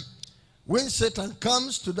gama da shi. When Satan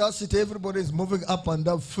comes to that city, everybody is moving up and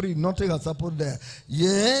down free. Nothing has happened there.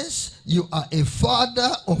 Yes, you are a father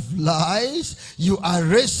of lies. You are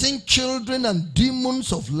raising children and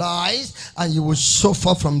demons of lies, and you will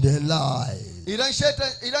suffer from their lies. Idan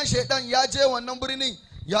shaitan ya je wannan birnin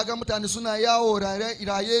ya ga mutane suna yawo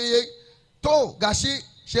rayayye, to gashi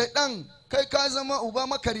shaitan kai ka zama uba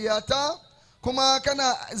makariyata kuma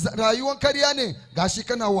kana rayuwan kariya ne, gashi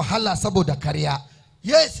kana wahala saboda kariya.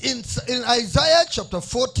 Yes, in Isaiah chapter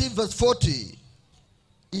 40 verse 40.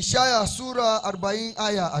 Ishaya Surah 40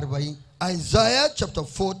 ayah 40. Isaiah chapter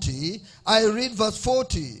 40, I read verse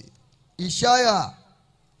 40. Ishaya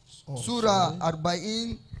Surah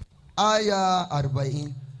 40 ayah 40.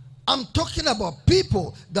 I'm talking about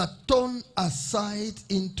people that turn aside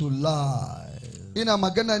into lies. Ina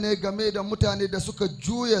magana ne game da mutane da suka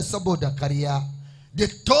juya saboda kariya. They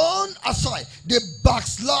turn aside, they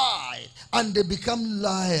backslide, and they become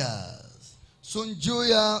liars. Sun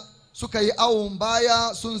juya suka yi awon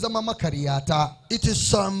baya sun zama makariyata. It is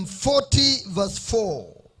Psalm 40 verse 4.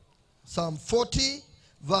 Psalm 40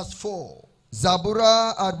 verse 4.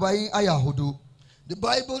 Zabura 40 ayah 4. The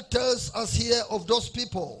Bible tells us here of those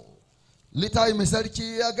people. Littafi mai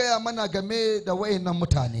sarki ya gaya mana game da wayannan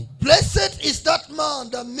mutane. Blessed is that man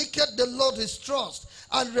that maketh the Lord his trust,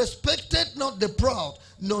 and respected not the proud,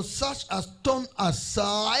 nor such as turn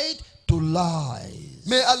aside to lies.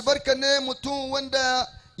 Mai albarka ne mutum wanda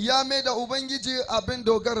ya mai da Ubangiji abin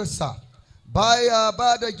dogararsa, baya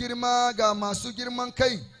ba da girma ga masu girman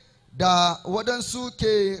kai, da waɗanda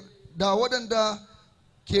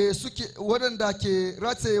ke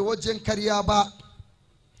ratse wajen karya ba.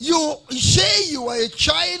 You say you are a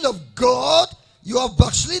child of God, you are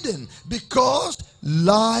backslidden because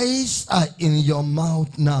lies are in your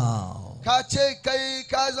mouth now. Ka ce kai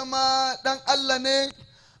ka zama dan Allah ne,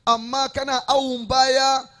 amma kana awun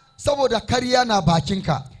baya saboda karya na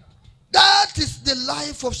bakinka. That is the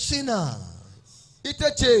life of sinners. Ita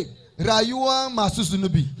ce rayuwa masu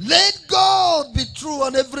zunubi. Let God be true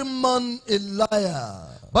and every man a liar.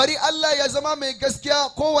 Bari Allah ya zama mai gaskiya,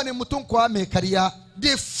 kowane mutum kuwa mai karya.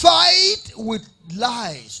 They fight with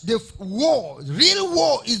lies. The real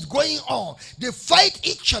war is going on. They fight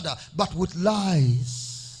each other, but with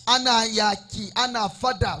lies. Ana yaki, ana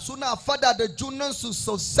fada, suna fada da junansu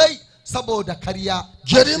sosai saboda karya.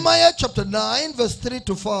 Jeremiah chapter 9 verse 3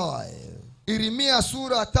 to 5. Irmiya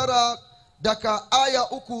Surah 9 daga aya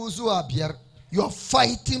 3 zuwa 5. You are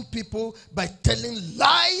fighting people by telling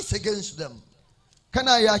lies against them.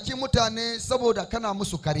 Kana yaki mutane saboda kana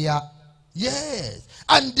musu karya. Yes,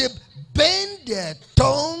 and they bend their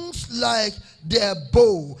tongues like their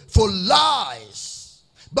bow for lies,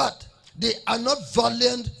 but they are not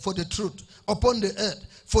valiant for the truth upon the earth,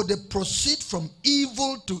 for they proceed from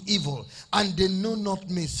evil to evil, and they know not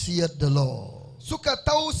me, saith the Lord. Suka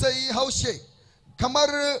tausayi haushe kamar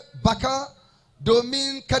baka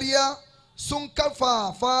domin karya, sun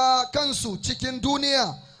karfafa kansu cikin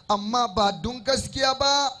duniya, amma ba don gaskiya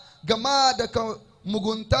ba, gama da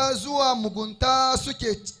mugunta zuwa mugunta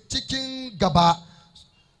suke cikin gaba,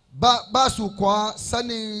 ba su kwa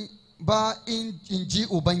sanin ba in ji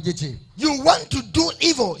Ubangiji. You want to do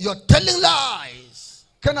evil, you're telling lies.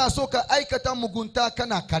 Kana so ka aikata mugunta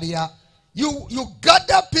kana karya. You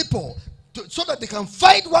gather people so that they can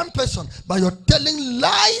fight one person, but you're telling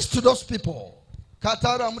lies to those people. Ka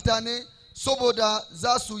tara mutane saboda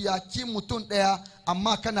za su yaki mutum daya,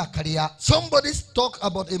 amma kana karya. Somebody talk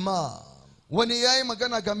about a man. Wani yayi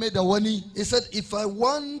magana game da wani. He said, if I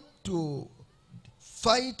want to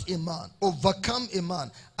fight a man, overcome a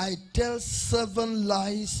man, I tell 7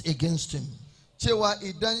 lies against him. Cewa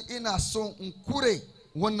idan ina so in kure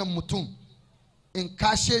wannan mutum, in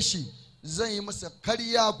kashe shi, zan yi masa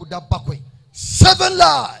karya guda 7. 7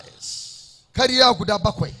 lies. Karya guda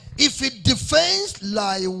 7. If it defends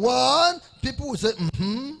lie 1, people will say,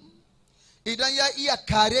 Idan ya iya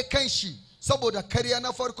kare kanshi saboda karya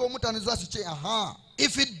na farko, mutane za su ce aha.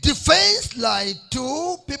 If it defends lie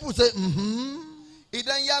 2, people say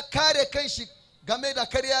Idan ya kare kanshi game da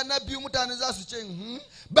karya na biyu, mutane za su ce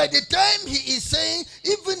By the time he is saying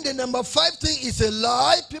even the number 5 thing is a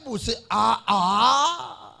lie, people will say ba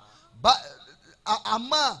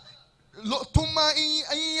amma tuma in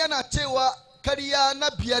yana cewa karya na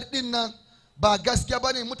 5 din nan ba gaskiya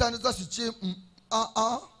bane, mutane za su ce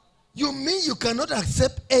You mean you cannot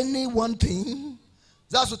accept any one thing?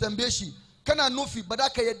 Za su tambaye shi, kana nufi ba da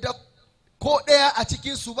ka yadda ko daya a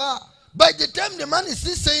cikin su ba? By the time the man is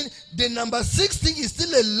still saying the number 6 thing is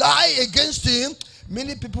still a lie against him,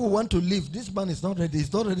 Many people who want to leave. This man is not ready.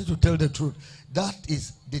 He's not ready to tell the truth. That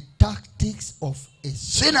is the tactics of a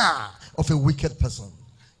sinner, of a wicked person.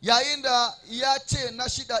 Yayin da ya ce na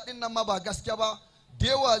shida din nan ma ba gaskiya ba, da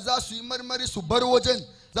yawa za su yi marmari su bar wajen,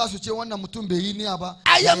 za su ce wannan mutum bai yi niyya ba.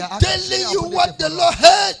 I am telling you what the Lord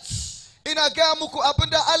hates. Ina gaya muku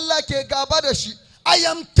abinda Allah ke gaba da shi. I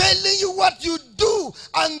am telling you what you do,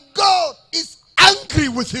 and God is angry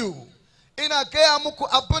with you. Ina gaya muku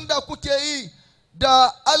abinda kuke yi da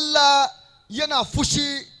Allah yana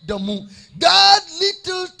fushi da mu. That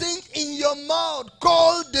little thing in your mouth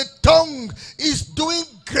called the tongue is doing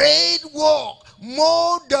great work,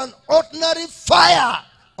 more than ordinary fire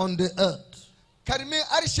on the earth. Karmin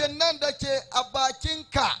arshen nan da ke a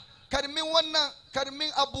bakinka,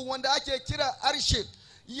 karmin abu wanda ake kira arshe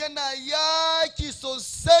yana yaki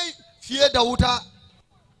sosai fiye da wuta.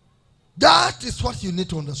 That is what you need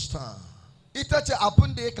to understand. Ita ce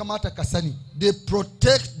abin da ya kamata ka sani. They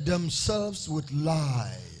protect themselves with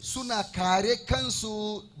lies. Suna kare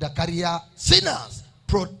kansu da kariya. Sinners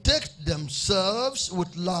protect themselves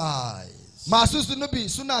with lies. Masu zunubi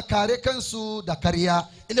suna kare kansu da kariya.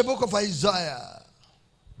 In the book of Isaiah,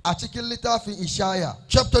 a cikin littafin Ishaya,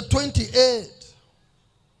 chapter 28,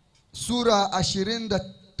 Sura 28,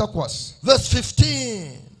 verse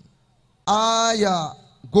 15. Aya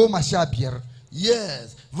 15.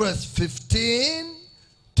 Yes, verse 15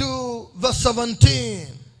 to verse 17.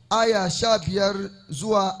 Aya 15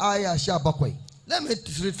 zuwa aya 17. Let me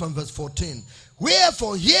read from verse 14.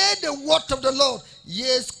 Wherefore hear the word of the Lord,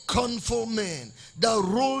 yes, comfort men that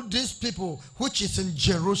rule these people which is in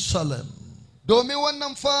Jerusalem. Domin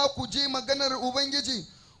wannan fa ku ji maganar Ubangiji,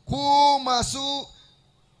 ku masu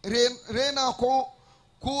rena ko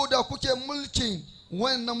ku da kuke mulkin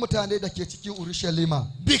wannan mutane da ke cikin Urushalima.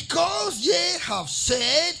 Because ye have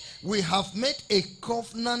said, we have made a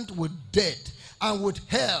covenant with death and with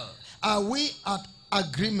hell, are we at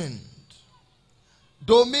agreement?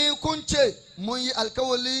 Domin kun ce mun yi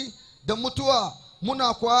alkawali da mutuwa,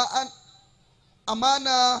 muna kuwa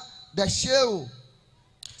amana da shehu,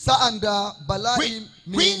 sa'an da bala'i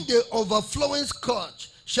when the overflowing scourge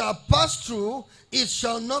shall pass through, it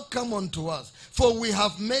shall not come unto us. For we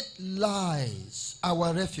have made lies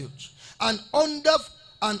our refuge, and under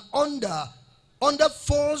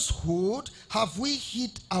falsehood have we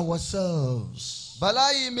hid ourselves.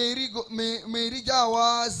 Bala'i mai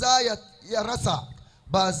rigawa za ya rasa,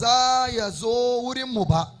 ba za ya zo wurinmu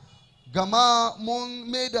ba, gama mun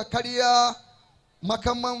mai da karya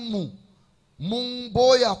makamanmu, mun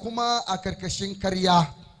boya kuma a karkashin karya.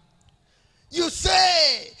 You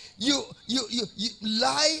say you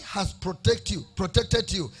lie has protected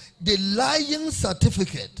you. The lying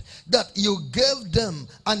certificate that you gave them,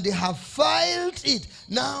 and they have filed it.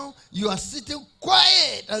 Now you are sitting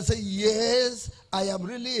quiet and say, yes, I am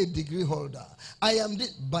really a degree holder. I am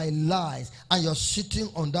this, by lies. And you're sitting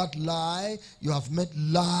on that lie. You have made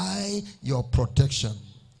lie your protection.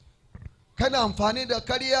 Kana amfani da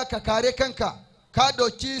kariya ka kare kanka, ka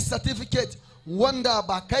doki certificate wanda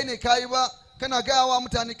ba kai ne kai ba, kana gawa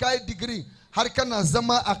mutane kai degree, har kana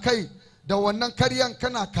zama a kai da wannan kariyan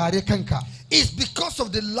kana kare kanka. It's because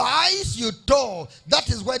of the lies you told. That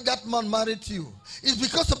is why that man married you. It's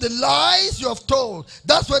because of the lies you have told.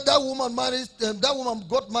 That's why that woman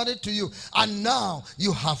got married to you. And now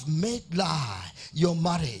you have made lie your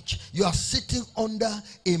marriage. You are sitting under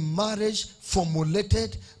a marriage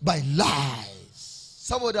formulated by lies.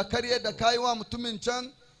 Saboda kariyar da kai wa mutumin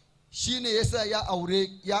can shine yasa ya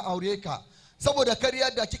aure ka. Saboda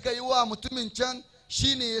kariyar da kika yi wa mutumin can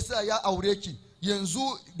shine yasa ya aure ki.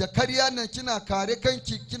 Yanzu da kariya nan kina kare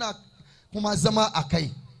kanki, kina kuma zama a kai.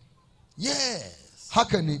 Yes.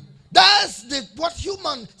 Haka ne. That's what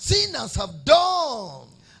human sinners have done.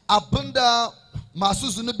 Abunda masu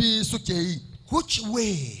zunubi suke yi. Which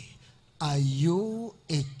way are you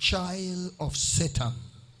a child of Satan?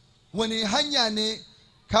 Wani hanya ne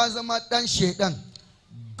ka zama dan shedan?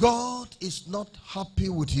 God is not happy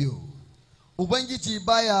with you. Ubangiji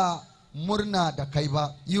baya murna da kai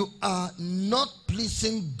ba. You are not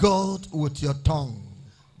pleasing God with your tongue.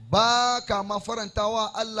 Ba ka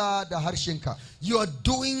mafarantawa Allah da harshenka. You are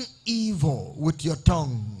doing evil with your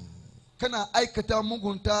tongue. Kana aikata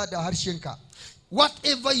mugunta da harshenka.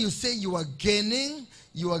 Whatever you say you are gaining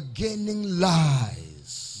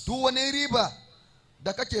lies. Duk wani riba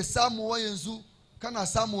da kake samuwa yanzu, kana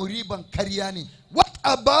samu riban karya ne. What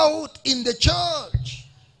about in the church?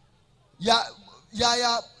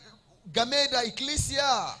 Yaya game da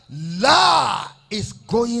ecclesia? Lie is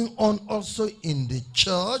going on also in the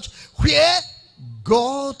church, where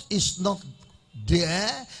God is not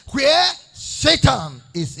there, where Satan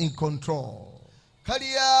is in control.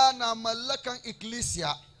 Kariya na mallakan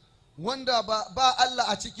ikkilisiya wanda ba Allah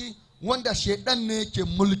a ciki, wanda shedan ne yake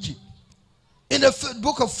mulki. In the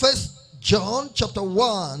book of 1 John chapter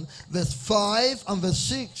 1 verse 5 and verse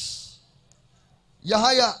 6.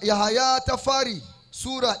 Yahaya ta fari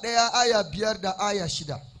sura 1 aya 5 da aya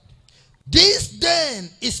 6. This then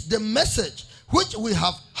is the message which we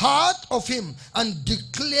have heard of him and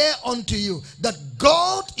declare unto you, that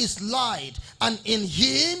God is light and in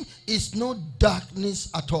him is no darkness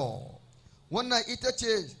at all. Wannan ita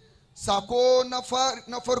ce sako na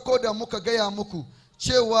farko da muka gaya muku,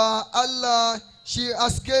 cewa Allah shi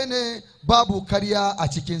aske ne, babu karya a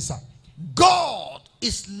cikinsa. God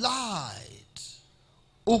is light.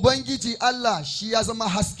 Ubangiji Allah shi ya zama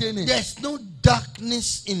haske ne. There's no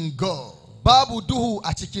darkness in God. Babu duhu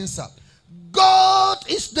a cikinsa. God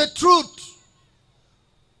is the truth.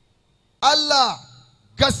 Allah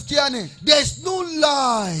gaskiya ne. There's no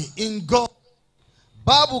lie in God.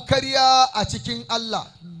 Babu karya a cikin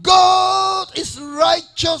Allah. God is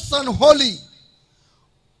righteous and holy.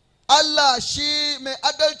 Allah shi mai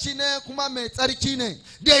adalci ne kuma mai tsarki ne.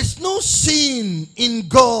 There's no sin in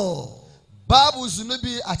God. Babu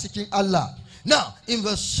zunubi a cikin Allah. Now, in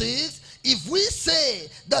verse 6, if we say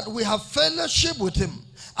that we have fellowship with him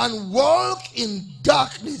and walk in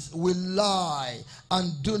darkness, we lie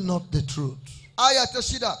and do not the truth. Aya ta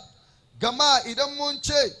 6. Gama idan mun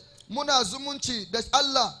ce muna zumunci da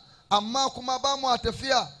Allah, amma kuma ba mu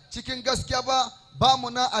tafiya cikin gaskiya ba mu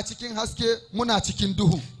na a cikin haske, muna cikin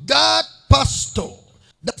duhu. That pastor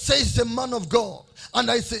that says a man of God and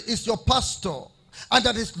that is your pastor and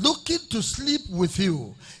that is looking to sleep with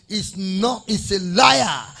you is a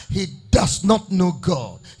liar. He does not know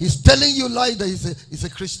God. He's telling you lie that he's a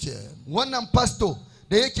Christian. Wannan pastor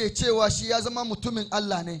da yake cewa shi ya zama mutumin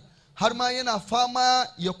Allah ne, har ma yana fama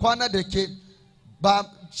ya kwana da ke, ba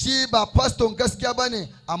shi ba pastor gaskiya bane,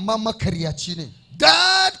 amma makaryaci ne.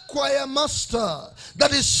 That choir master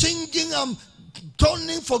that is singing and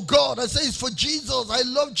turning for God and says, for Jesus, I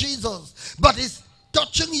love Jesus, but is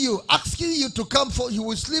touching you, asking you to come for, he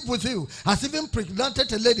will sleep with you, has even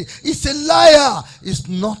pregnanted a lady. It's a liar.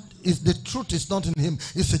 The truth is not in him.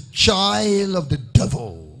 It's a child of the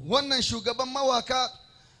devil. Wannan shugaban mawaka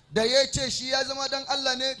da ya ce shi ya zama dan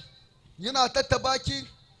Allah ne, yana tattabaki,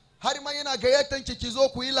 har ma yana gayyatan ki zo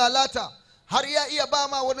ku yi lalata, har ya iya ba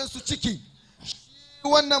ma wadansu ciki.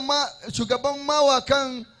 Wannan ma shugaban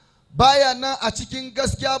mawakan baya nan a cikin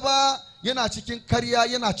gaskiya ba, yana cikin karya,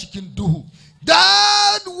 yana cikin duhu.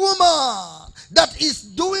 That woman that is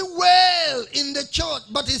doing well in the church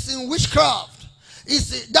but is in witchcraft,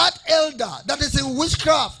 is that elder that is in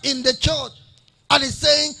witchcraft in the church and is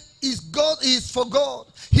saying is for God.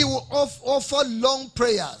 He will offer long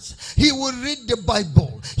prayers. He will read the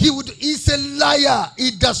Bible. He's a liar.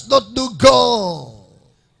 He does not know God.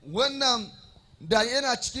 Wannan da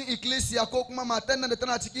yana cikin ikkilisiya ko kuma matan nan da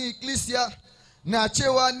tana cikin ikkilisiya na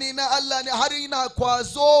cewa ni na Allah ne, har ina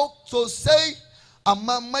kwazo sosai,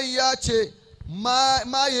 amma mai ya ce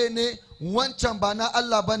maye ne, wancan ba na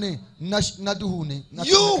Allah bane, na duhu ne.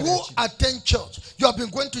 You who attend church, you have been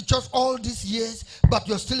going to church all these years, but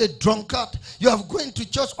you're still a drunkard. You have going to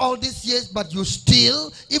church all these years, but you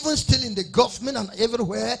still in the government and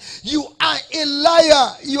everywhere, you are a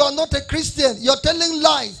liar. You are not a Christian. You're telling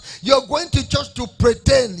lies. You're going to church to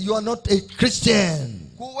pretend you are not a Christian.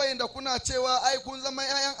 Ku wayanda kuna cewa ai kun zama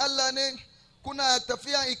ƴaƴan Allah ne, kuna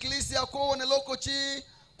tafiya ikkilisiya kowane lokaci,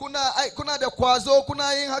 kuna da kwazo,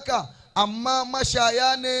 kuna yin haka, amma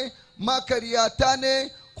mashaya ne, makaryata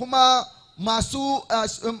ne, kuma masu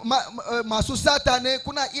sata ne,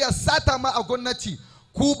 kuna iya sata ma a gwamnati,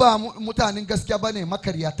 ku ba mutanen gaskiya bane,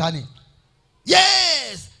 makaryata ne.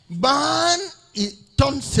 Yes, man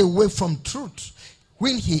turns away from truth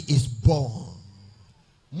when he is born.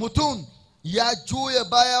 Mutum ya juya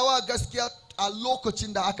baya wa gaskiya a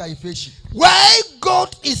lokacin da aka haife shi. Why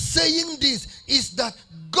God is saying this is that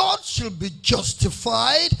God should be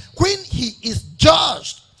justified when he is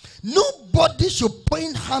judged. Nobody should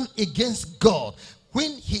point hand against God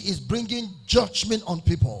when he is bringing judgment on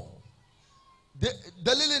people.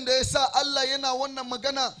 Dalilin da yasa Allah yana wannan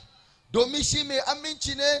magana, domin shi mai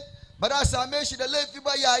aminci ne, ba za same shi da laifi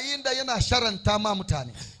ba yayin da yana sharanta ma mutane.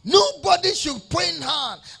 Nobody should point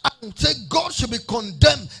hand and say God should be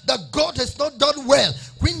condemned, that God has not done well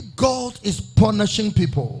when God is punishing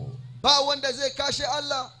people. Ba wanda zai kashe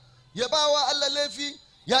Allah, ya ba wa Allah laifi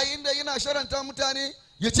yayin da yana sharanta mutane,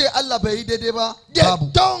 ya ce Allah bai yi daidai ba. Their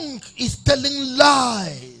tongue is telling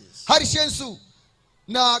lies. Harshen su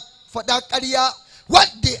na faɗa ƙarya.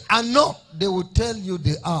 What they are not, they will tell you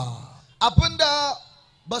they are. Abinda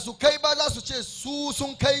ba su kai ba za su ce su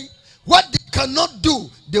sun kai. What they cannot do,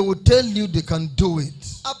 they will tell you they can do it.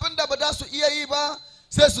 Abinda ba da su iya yi ba,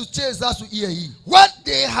 sai su ce za su iya yi. What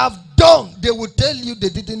they have done, they will tell you they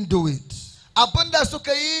didn't do it. Abinda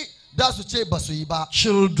suka yi, da su ce ba su yi ba.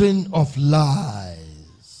 Children of lies.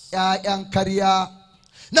 ‘Ya'yan karya.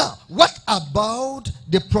 Now, what about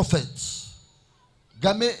the prophets?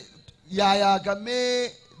 Yaya game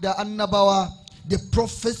da annabawa. The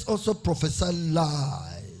prophets also prophesy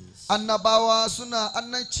lies. Annabawa suna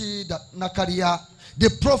annanci da na karya. The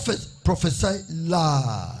prophets prophesy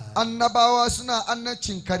lies. Annabawa suna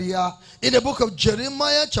annancin karya. In the book of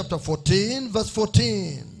Jeremiah chapter 14 verse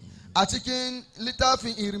 14. A cikin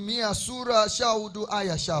littafin Irmiya Sura 14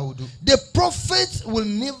 aya 14. The prophets will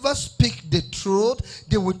never speak the truth,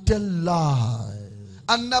 they will tell lies.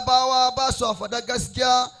 Annabawa ba su fada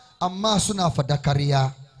gaskiya, amma suna fada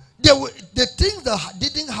karya. The things that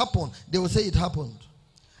didn't happen, they will say it happened.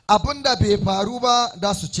 Abunda bai faru ba,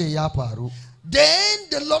 da su ce ya faru. Then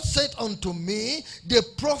the Lord said unto me, the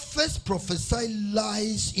prophets prophesy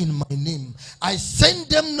lies in my name. I sent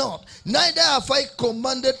them not, neither have I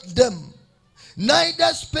commanded them,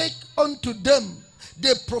 neither spake unto them.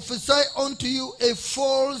 They prophesy unto you a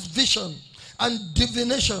false vision and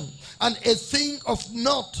divination, and a thing of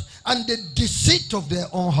naught, and the deceit of their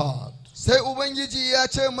own heart. Sai Ubangiji ya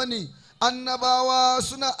ce mani, annabawa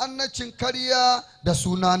suna annacin karya da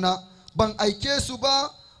sunana, ban aike su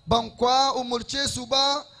ba, ban kwa umurce su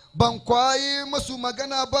ba, ban kwa yi masu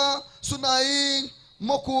magana ba, suna yi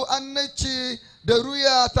muku annaci da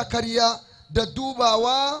ruya ta karya, da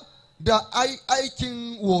dubawa, da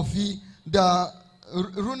aikin wofi, da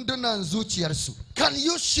rundunan zuciyarsu. Can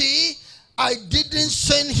you see? I didn't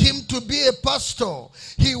send him to be a pastor.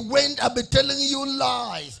 He went and be telling you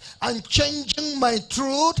lies and changing my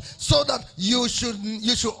truth so that you should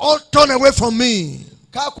all turn away from me.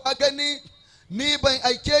 Ka kwa gani ni ban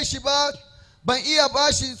aike shi ba, ban iya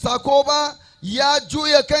bashi sako ba, ya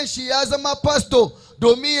juya kanshi ya zama pastor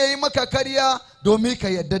domin yayi maka karya domin ka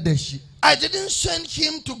yadda da shi. I didn't send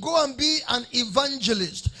him to go and be an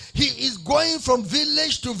evangelist. He is going from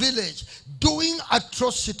village to village, doing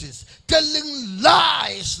atrocities, telling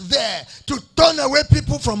lies there to turn away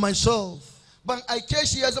people from myself. Ban aike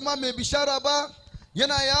shi ya zama mai bishara ba,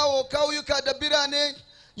 yana yawo kauyuka da birane,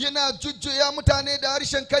 yana jujjuya mutane da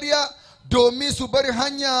harshen karya domin su bar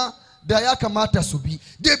hanya da ya kamata su bi.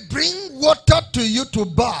 They bring water to you to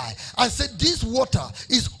buy and say this water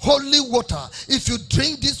is holy water. If you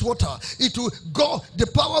drink this water, it will go. The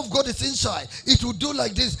power of God is inside. It will do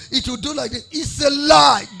like this. It will do like this. It's a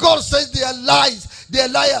lie. God says they are lies. They are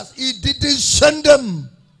liars. He didn't send them.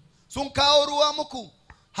 Sun kawo ruwa muku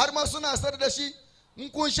har ma suna sar da shi. In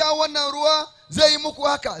kun sha wannan ruwa zai yi muku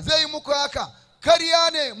haka, zai yi muku haka.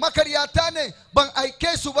 Karya ne, makaryata ne, ban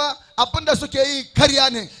aike su ba, abinda suke yi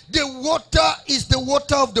karya ne. The water is the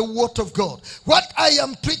water of the word of God. What I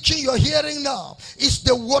am preaching, you're hearing now, is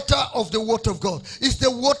the water of the word of God. It's the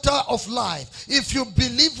water of life. If you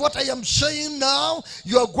believe what I am saying now,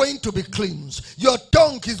 you are going to be cleansed. Your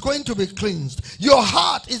tongue is going to be cleansed. Your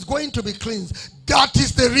heart is going to be cleansed. That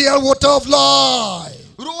is the real water of life.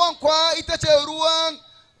 Ruwan kwa ita ce ruwan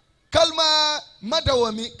kalma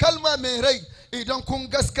madawami, kalma mai rai. Idan kun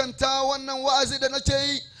gaskanta wannan wa'azi da nace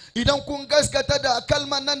yi, idan kun gaskata da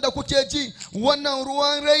kalman nan da kuke ji, wannan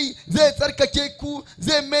ruwan rai zai tsarkake ku,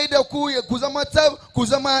 zai mai da ku ku zama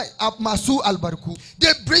masu albarku.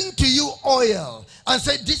 They bring to you oil and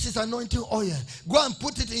say this is anointing oil. Go and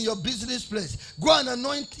put it in your business place. Go and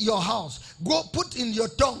anoint your house. Go put in your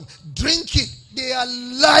tongue. Drink it. They are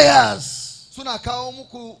liars. Suna kawo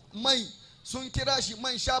muku mai, sun kira shi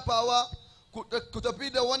man shafawa. Ku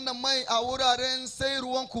tafi da wannan mai a wuraren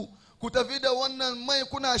sayarwanku, ku tafi da wannan mai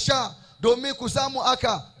kuna sha domin ku samu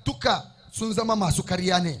aka, duka sun zama masu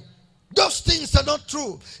karya ne. Those things are not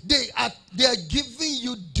true. They are giving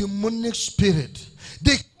you demonic spirit.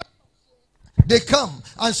 They come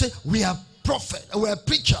and say we are prophets, we are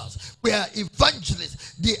preachers, we are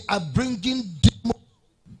evangelists. They are bringing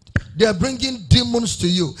demons to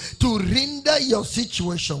you to render your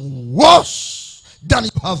situation worse than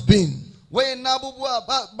you have been. Wayan abubuwa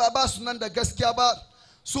ba su nan da gaskiya ba,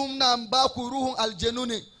 suna ba ku ruhun aljanu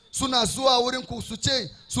ne, suna zuwa wurin ku su ce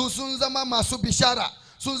su sun zama masu bishara,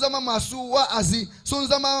 sun zama masu wa'azi, sun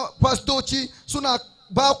zama pastoci, suna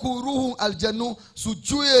ba ku ruhun aljanu su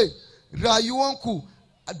juye rayuwanku,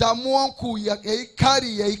 damuwanku yayi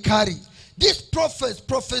kari. These prophets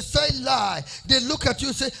prophesy lie. They look at you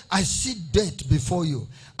and say, I see death before you.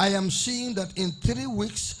 I am seeing that in 3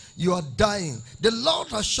 weeks you are dying. The Lord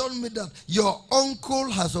has shown me that your uncle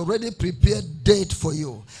has already prepared date for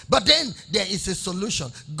you. But then there is a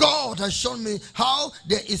solution. God has shown me how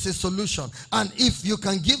there is a solution. And if you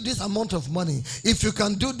can give this amount of money, if you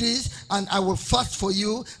can do this, and I will fast for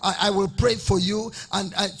you, I will pray for you,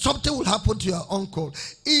 and something will happen to your uncle.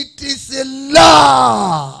 It is a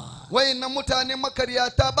lie. Wayannan mutane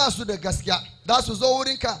makaryata ba su da gaskiya. Za su zo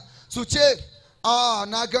wurinka su ce,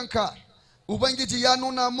 na ganka. Ubangiji ya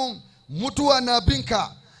nuna mun mutuwa na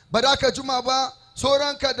binka. Ba da ka juma ba,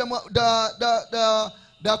 sauranka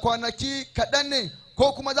da kwanaki kaɗan ne,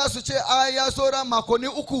 ko kuma za su ce ya saura makonni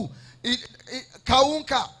 3.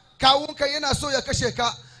 Kawunka yana so ya kashe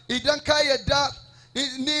ka. Idan ka yadda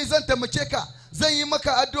ni zan taimake ka, zan yi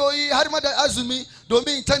maka addu'o'i har ma da azumi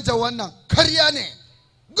domin canja wannan. Karya ne.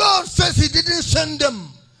 God says he didn't send them.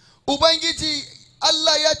 Ubangiji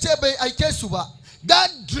Allah ya ce bai aike su ba.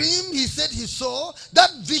 That dream he said he saw,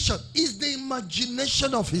 that vision is the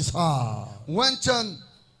imagination of his heart. Wancan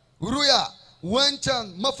ruya,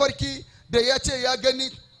 wancan mafarki da ya ce ya gani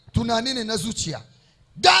tunani ne na zuciya.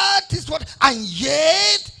 That is what, and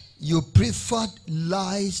yet you preferred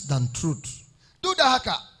lies than truth. Duk da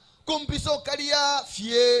haka, kun fi so ƙarya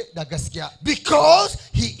fiye da gaskiya. Because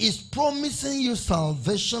he is promising you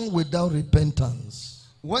salvation without repentance.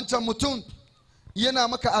 Wancan mutum yana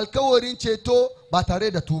maka alkawarin ceto ba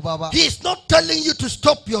tare da tuba ba. He is not telling you to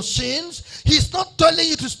stop your sins. He is not telling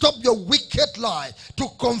you to stop your wicked life, to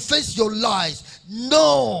confess your lies.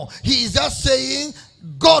 No, he is just saying,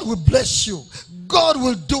 God will bless you. God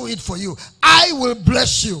will do it for you. I will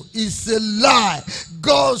bless you. It's a lie.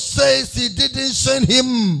 God says he didn't send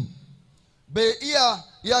him. Bai iya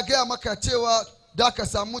ya gaya maka cewa da ka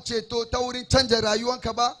samu ceto ta wurin canja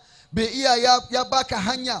rayuwanka ba. Bai iya ya baka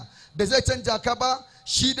hanya da zai canja ka ba.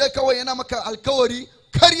 Shi dai kawai yana maka alkawari.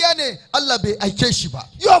 Karya ne, Allah bai aike shi ba.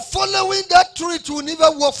 You are following that truth, it will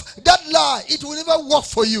never work. That lie, it will never work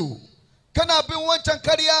for you. Kana bin wancan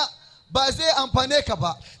karya ba zai amfane ka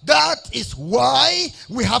ba. That is why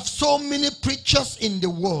we have so many preachers in the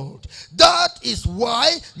world. That is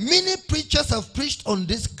why many preachers have preached on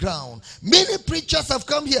this ground. Many preachers have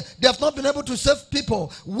come here. They have not been able to save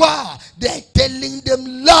people. Why? They are telling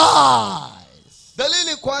them lies.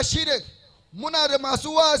 Dalilin kwa shi ne muna da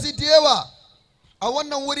masu wa'azi da yawa a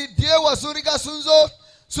wannan wuri da yawa sun riga sun zo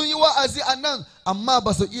sun yi wa'azi a nan amma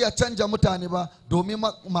ba su iya canja mutane ba domin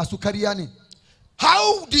masu karya ne.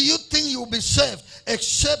 How do you think you will be saved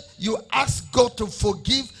except you ask God to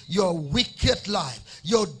forgive your wicked life,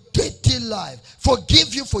 your dirty life,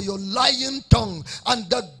 forgive you for your lying tongue, and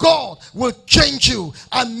that God will change you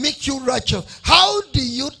and make you righteous? How do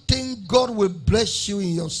you think God will bless you in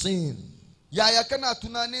your sin? Yaya kana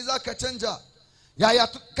tunani za ka canja? Yaya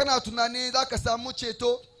kana tunani za ka samu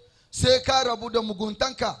ceto? Sai ka rabu da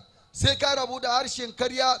muguntanka, sai ka rabu da harshen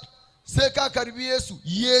karya, sai ka karbi Yesu.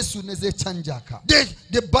 Yesu ne zai canja ka.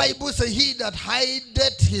 The Bible says, he that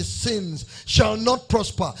hideth his sins shall not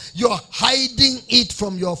prosper. You're hiding it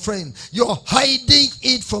from your friend. You're hiding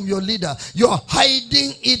it from your leader. You're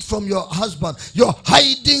hiding it from your husband. You're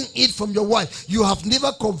hiding it from your wife. You have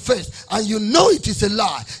never confessed and you know it is a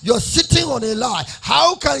lie. You're sitting on a lie.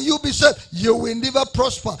 How can you be saved? You will never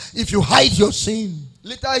prosper if you hide your sin.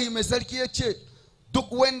 Littafi mai sarki ya ce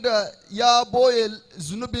duk wanda ya boye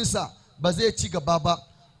zunubinsa ba zai ci gaba ba.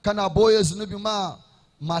 Kana boye zunubi ma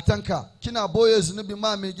matanka, kina boye zunubi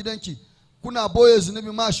ma mai gidanki, kuna boye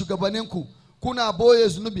zunubi ma shugabaninku, kuna boye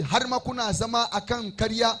zunubi har ma kuna zama akan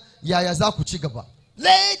karya, yaya za ku ci gaba?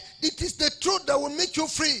 It is the truth that will make you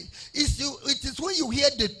free. It is when you hear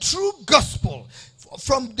the true gospel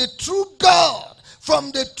from the true God, from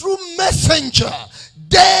the true messenger,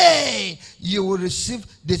 then you will receive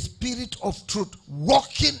the spirit of truth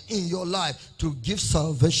walking in your life to give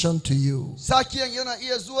salvation to you. Sakiyan yana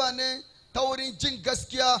iya zuwa ne ta wurin jin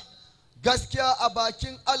gaskiya, gaskiya a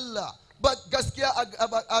bakin Allah, ba gaskiya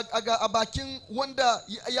a bakin wanda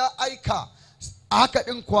ya aika. Haka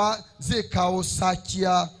din kwa zai kawo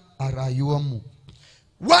sakiya a rayuwarmu.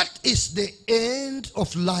 What is the end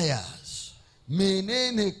of liars?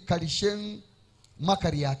 Menene karshen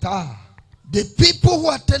makaryata? The people who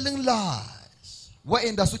are telling lies.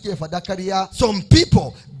 Wa'inda suke fada karya. Some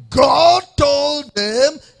people, God told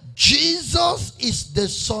them Jesus is the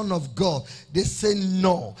Son of God. They say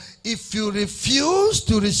no. If you refuse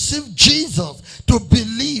to receive Jesus, to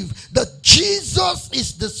believe that Jesus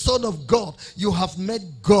is the Son of God, you have made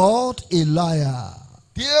God a liar.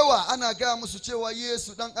 Dewa ana ga musu cewa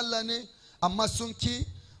Yesu dan Allah ne, amma sun ki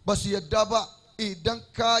ba su yadda ba. Idan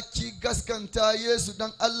ka ki gaskanta Yesu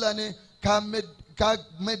dan Allah ne, ka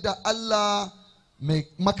mai da Allah mai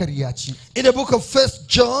makaryaci. In the book of 1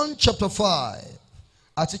 John chapter 5,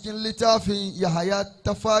 A cikin littafin Yahaya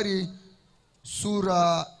ta fari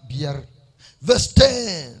Sura 5 verse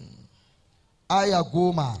 10. aya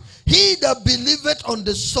 10. He that believeth on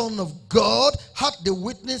the Son of God hath the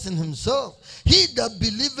witness in himself. He that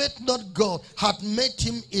believeth not God hath made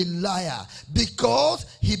him a liar, because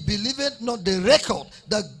he believeth not the record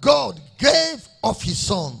that God gave of his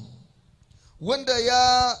Son. Wanda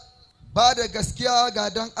ya ba da gaskiya ga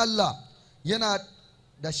dan Allah yana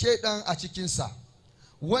da shaidan a cikinsa.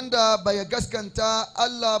 Wanda bai gaskanta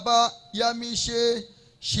Allah ba ya mishe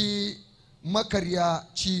shi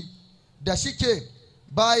makaryaci. Da shike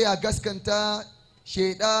baya gaskanta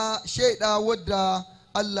shaida wadda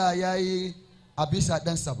Allah ya yi a bisa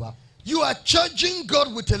ɗansa ba. You are charging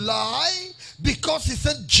God with a lie because he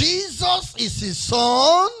said Jesus is his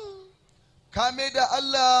Son. Kame da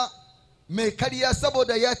Allah mai karya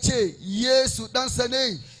saboda ya ce Yesu ɗansa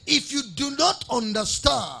ne. If you do not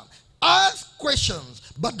understand, ask questions,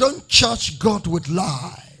 but don't charge God with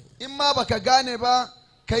lie. In ma baka gane ba,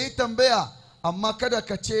 ka yi tambaya, amma kada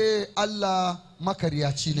ka ce Allah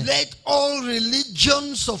makaryaci ne. Let all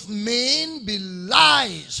religions of men be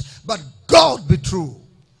lies, but God be true.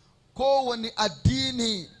 Kowane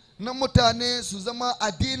addini na mutane su zama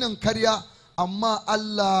addinin karya, amma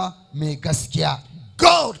Allah mai gaskiya.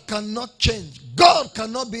 God cannot change. God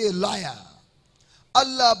cannot be a liar.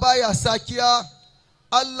 Allah baya sakiya,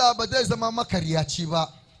 Allah ba zai zama makaryaci ba.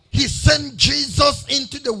 He sent Jesus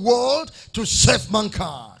into the world to save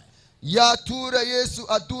mankind. Ya tura Yesu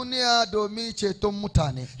a duniya domin ceton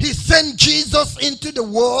mutane. He sent Jesus into the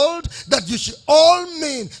world that all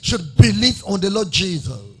men should believe on the Lord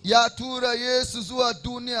Jesus. Ya tura Yesu zuwa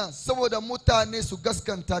duniya saboda mutane su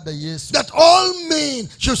gaskanta da Yesu. That all men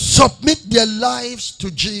should submit their lives to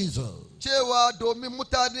Jesus. Cewa domin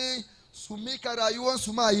mutane su mika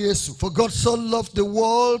rayuwansu ma Yesu. For God so loved the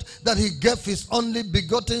world that he gave his only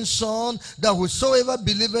begotten Son, that whosoever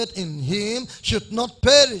believeth in him should not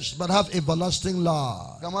perish but have everlasting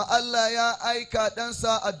life. Gama Allah ya aika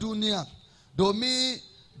ɗansa a duniya domin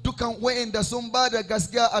dukan wa'inda sun ba da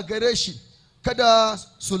gaskiya a gare shi kada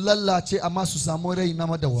su lallace amma su samu rai na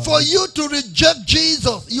madawwami. For you to reject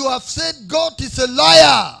Jesus, you have said God is a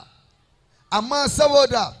liar. Amma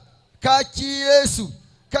saboda ka ki Yesu,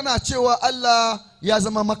 kana cewa Allah ya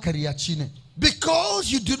zama makaryaci ne.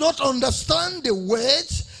 Because you do not understand the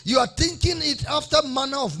words, you are thinking it after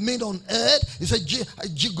manner of men on earth. You say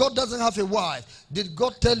God doesn't have a wife. Did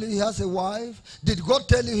God tell you he has a wife? Did God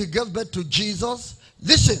tell you he gave birth to Jesus?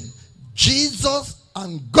 Listen, Jesus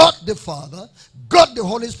and God the Father, God the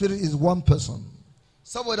Holy Spirit is one person.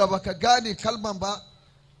 Saboda baka gane kalman ba,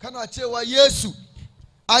 kana cewa Yesu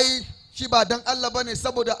ai shi ba dan Allah bane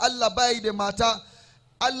saboda Allah bai da mata.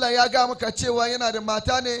 Allah ya ga maka cewa yana da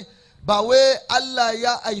mata ne, ba wai Allah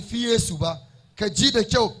ya haifi Yesu ba. Ka ji da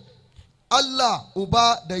kyau, Allah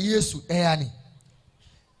uba da Yesu ɗaya ne.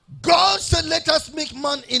 God said, let us make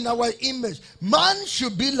man in our image. Man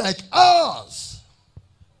should be like us.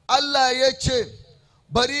 Allah ya ce,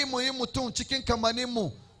 bari mu yi mutum cikin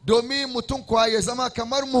kamaninmu, domin mutum kuwa ya zama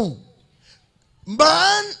kamar mu.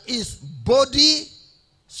 Man is body,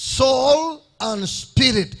 soul, and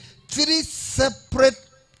spirit. Three separate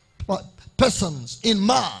persons in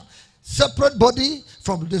man. Separate body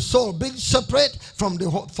from the soul, being separate from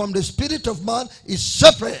the spirit of man is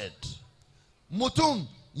separate. Mutum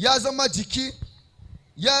ya zama jiki,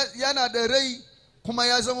 yana da rai kuma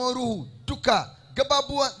ya zama ruhu, duka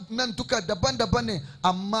gababuwa nan duka daban-daban ne,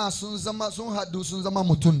 amma sun haɗu sun zama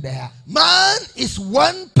mutum ɗaya. Man is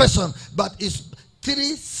one person, but is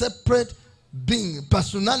three separate being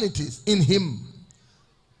personalities in him.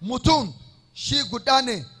 Mutum shi guda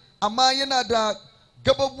ne, amma yana da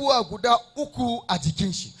gababuwa guda uku a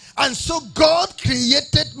jikin shi. And so God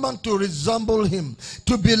created man to resemble him,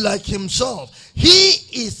 to be like himself. He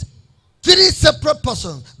is three separate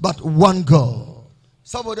persons, but one God.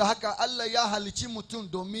 Saboda haka Allah ya halici mutum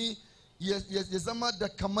domin ya zama da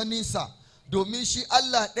kamaninsa, domin shi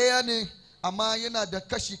Allah ɗaya ne, amma yana da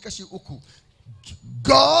kashi-kashi uku.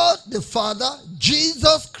 God the Father,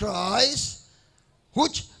 Jesus Christ,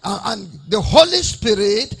 and the Holy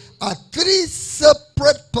Spirit are three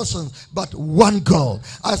separate persons, but one God.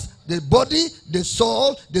 As the body, the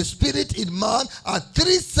soul, the spirit in man are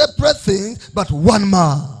three separate things, but one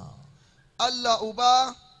man. Allah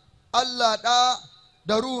uba, Allah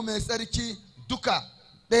da ruhu mai tsarki duka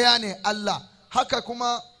ɗaya ne Allah. Haka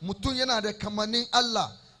kuma mutum yana da kamannin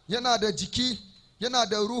Allah, yana da jiki, yana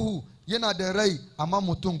da ruhu, yana da rai amma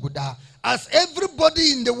mutum guda. As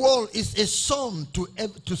everybody in the world is a son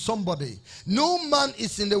to somebody, no man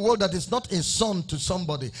is in the world that is not a son to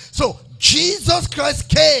somebody. So Jesus Christ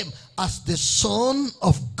came as the Son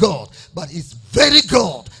of God, but it's very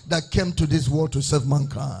God that came to this world to save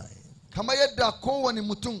mankind. Kama yadda kowane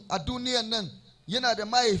mutum a duniyan nan yana da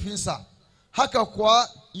mahaifinsa, haka kuwa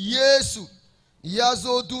Yesu ya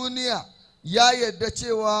zo duniya ya yarda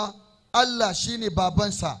cewa Allah shine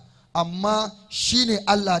babansa, amma shine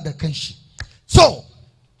Allah da kanshi. So,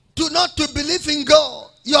 not to believe in God,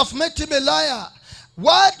 you have made him a liar.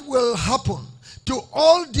 What will happen to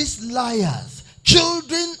all these liars,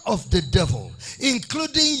 children of the devil,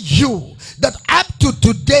 including you, that up to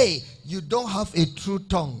today you don't have a true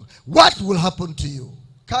tongue? What will happen to you?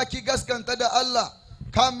 Ka ki gaskanta da Allah,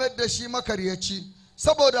 ka mayar da shi makaryaci.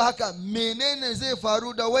 Saboda haka menene zai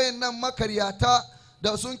faru da wayannan makaryata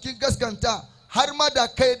da sun ki gaskanta har ma da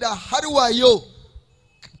kai da har wayo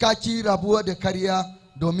ka ki rabuwa da karya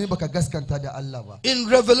domin baka gaskanta da Allah ba. In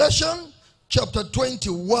Revelation chapter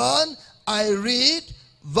 21, I read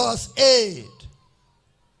verse 8.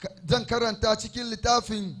 Zan karanta cikin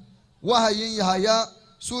littafin wahayin Yahaya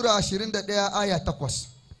sura 21 aya 8.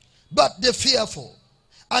 But the fearful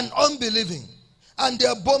and unbelieving and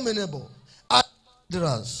the abominable and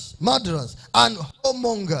murderers and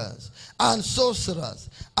whoremongers and sorcerers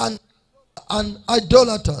and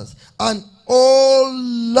idolaters and all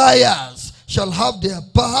liars shall have their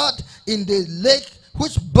part in the lake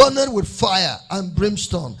which burneth with fire and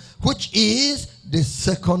brimstone, which is the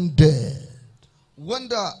second death.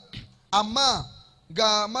 Wanda amma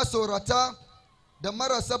ga masorata da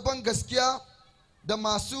marasa ban gaskiya da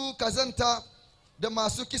masu kazanta da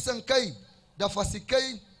masu kisan kai da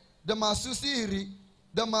fasikai da masu sihiri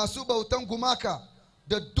da masu bautan gumaka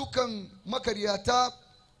da dukan makaryata,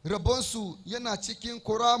 rabonsu yana cikin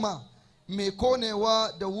kurama mai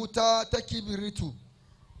konewa da wuta ta kibiritu,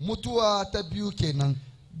 mutuwa ta biyu kenan.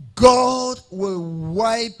 God will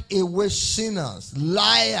wipe away sinners,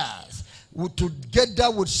 liars,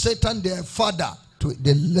 together with Satan their father, to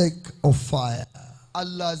the lake of fire.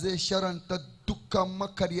 Allah zai sharanta dukkan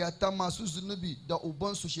makaryata masu zunubi da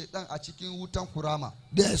ubansu shedan a cikin wutan kurama.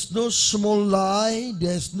 There's no small lie,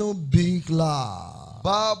 there's no big lie.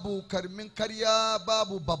 Babu karmin karya,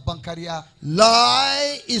 babu babban karya.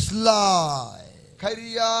 Lie is lie.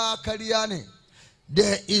 Karya karya ne.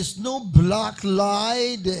 There is no black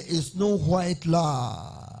lie, there is no white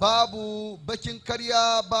lie. Babu bakin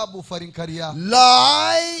karya, babu farin karya.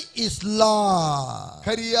 Lie is lie.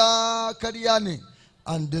 Karya karya ne.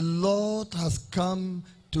 And the Lord has come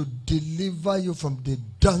to deliver you from the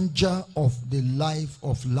danger of the life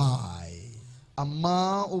of lie.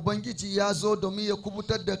 Amma Ubangiji ya zo domin ya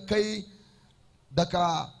kubutar da kai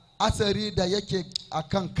daga asari da yake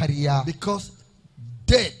akan karya. Because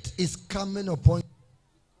death is coming upon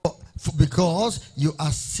you because you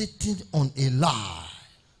are sitting on a lie.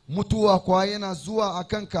 Mutuwa kwa yana zuwa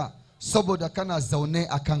akanka saboda kana zaune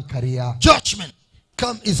akan karya. Judgment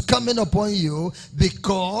is coming upon you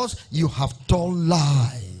because you have told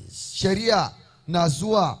lies. Sharia na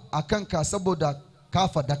zuwa akanka saboda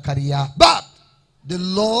kafa da karya. But the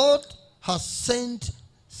Lord has sent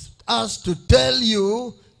us to tell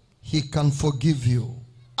you He can forgive you.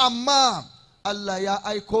 Amma Allah ya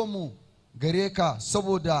aiko mu gare ka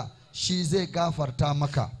saboda shi zai gafarta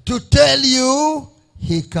maka. To tell you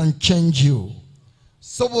He can change you.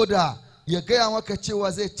 Saboda ya gaya maka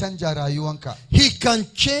cewa zai canja rayuwanka. He can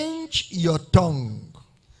change your tongue.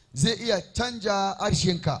 Zai iya canja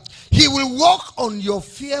harshenka. He will work on your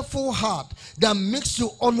fearful heart that makes you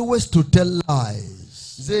always to tell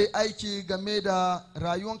lies. Zai aiki game da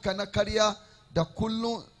rayuwanka na karya da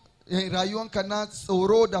kullum, rayuwanka na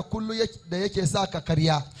tsoro da kullum da yake sa ka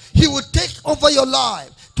karya. He will take over your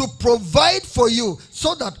life to provide for you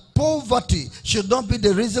so that poverty should not be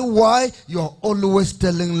the reason why you are always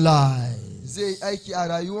telling lies. Zai aiki a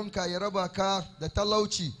rayuwanka ya raba ka da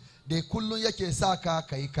talauci da kullum yake sa ka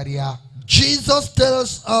kai karya. Jesus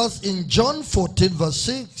tells us in John 14 verse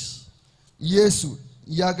 6. Yesu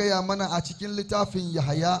ya gaya mana a cikin littafin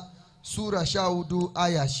Yahaya sura 14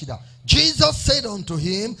 aya 6. Jesus said unto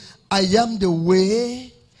him, I am the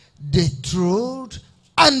way, the truth,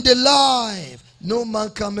 and the life. No man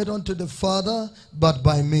cometh unto the Father but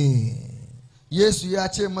by me. Yesu ya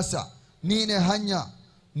ce masa, ni ne hanya,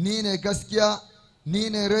 ni ne gaskiya, ni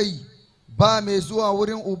ne rai, ba mai zuwa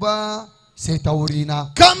wurin Uba sai ta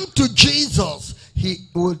wurina. Come to Jesus, He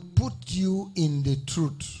will put you in the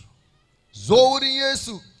truth. Zo wurin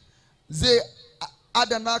Yesu zai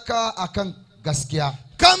adana ka akan gaskiya.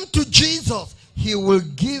 Come to Jesus, he will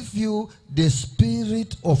give you the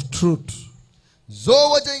spirit of truth. Zo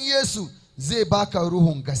wajen Yesu zai baka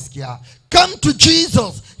ruhun gaskiya. Come to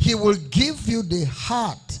Jesus, he will give you the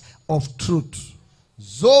heart of truth.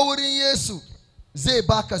 Zo wurin Yesu zai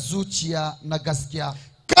baka zuciya na gaskiya.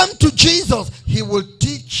 Come to Jesus, he will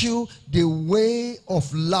teach you the way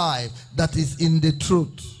of life that is in the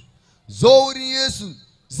truth. Zo wurin Yesu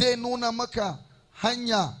zai nuna maka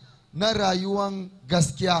hanya na rayuwan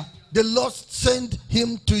gaskiya. The Lord sent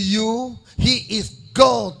him to you. He is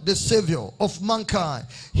God, the Savior of mankind.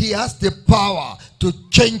 He has the power to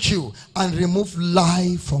change you and remove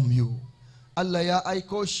lie from you. Allah ya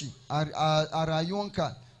aiko shi a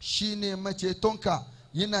rayuwanka, shine macetonka,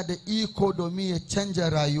 yana da iko domin ya canja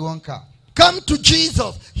rayuwanka. Come to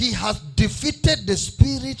Jesus. He has defeated the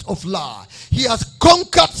spirit of lie. He has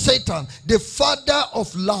conquered Satan, the father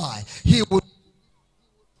of lie.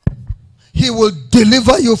 He will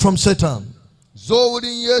deliver you from Satan. Zo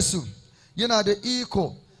wurin Yesu, yana da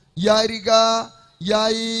iko, ya riga ya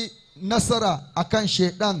yi nasara akan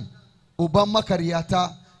shedan uban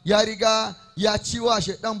makaryata, ya riga ya ciwa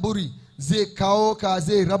shedan buri, zai kawo ka,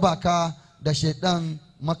 zai raba ka da shedan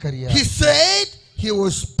makarya. He said he will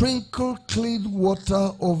sprinkle clean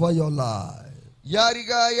water over your life. Ya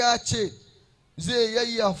riga ya ce zai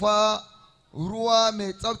yayyafa ruwa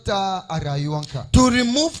mai tsafta a rayuwanka. To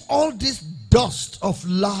remove all this dust of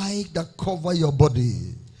lie that cover your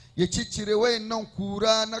body. Ya ciccire wayannan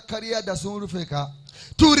kura na karya da sun rufe ka.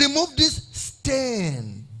 To remove this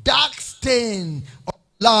stain, dark stain of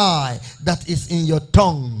lie that is in your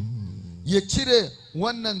tongue. Ya cire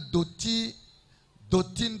wannan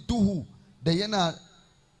dottin duhu da yana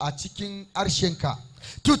a cikin harshenka.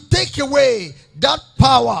 To take away that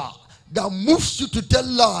power that moves you to tell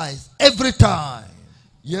lies every time.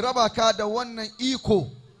 Ya raba ka da wannan iko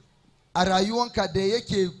a rayuwanka da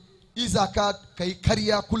yake izaka kai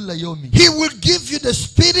karya kulla yomi. He will give you the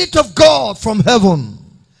Spirit of God from heaven.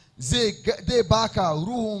 Zai baka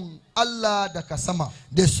ruhun Allah daga sama.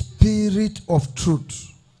 The Spirit of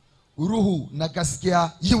truth. Ruhu na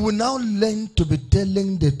gaskiya. You will now learn to be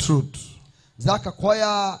telling the truth. Zaka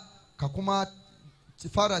koya ka kuma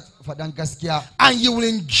fara fadan gaskiya. And you will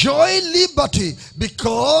enjoy liberty,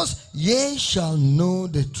 because ye shall know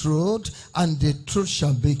the truth, and the truth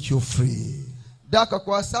shall make you free. Daka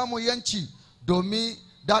kwa samu yanci domin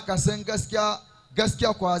daka san gaskiya,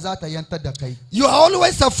 gaskiya kwa za ta yantar da kai. You are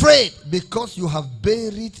always afraid because you have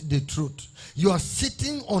buried the truth. You are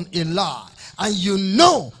sitting on a lie, and you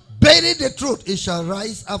know, bury the truth, it shall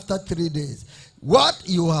rise after 3 days. What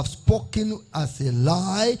you have spoken as a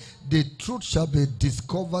lie, the truth shall be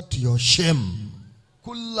discovered to your shame.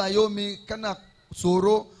 Kulla yomi kana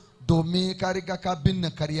tsoro domin ka riga ka binne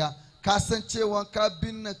karya. Ka san cewa ka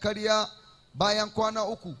binne karya bayan kwana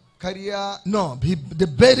uku karya. No, they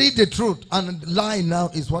buried the truth, and lie now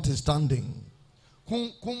is what is standing.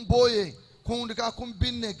 Kun boye, kun riga kun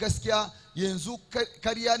binne gaskiya, yanzu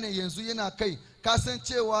karya ne yanzu yana kai. Ka san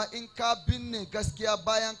cewa in ka binne gaskiya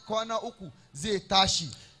bayan kwana uku zai tashi.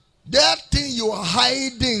 That thing you are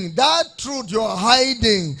hiding, that truth you are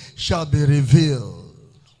hiding, shall be revealed.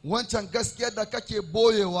 Wancan gaskiya da kake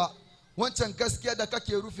boyewa, wancan gaskiya da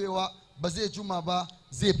kake rufewa, ba zai juma ba,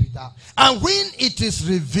 zai fita. And when it is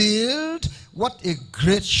revealed, what a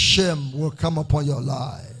great shame will come upon your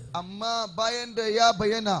life. Amma bayan da ya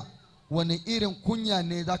bayyana, wani irin kunya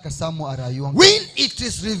ne zaka samu a rayuwanka. When it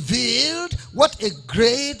is revealed, what a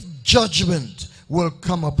great judgment will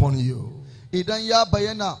come upon you. Idan ya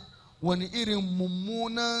bayyana, wani irin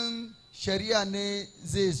mummunan shari'a ne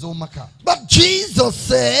zai zo maka. But Jesus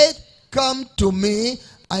said, come to me,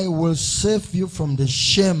 I will save you from the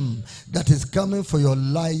shame that is coming for your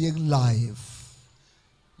lying life.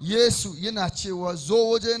 Yesu yana cewa zo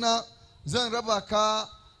wajena, zan raba ka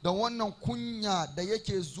da wannan kunya da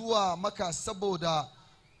yake zuwa maka saboda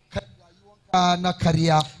rayuwanka na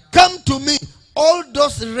karya. Come to me, all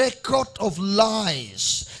those record of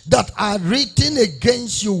lies that are written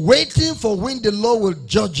against you, waiting for when the Lord will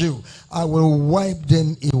judge you, I will wipe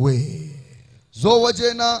them away. Zo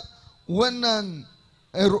wajena, wannan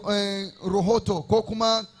rahoto ko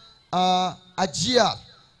kuma ajiya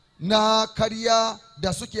na karya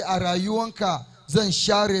da suke a rayuwanka, zan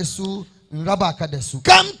share su, raba ka da su.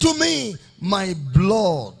 Come to me, my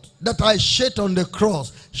blood that I shed on the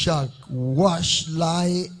cross shall wash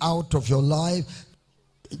lie out of your life,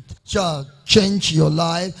 shall change your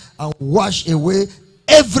life, and wash away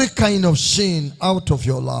every kind of sin out of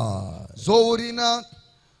your life. Zorina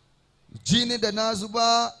jini da na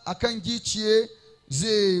zuba akan giciye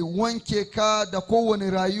zai wanke ka da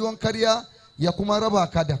kowane rayuwan karya, ya kuma raba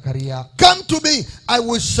ka da kariya. Come to me. I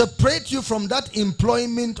will separate you from that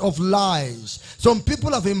employment of lies. Some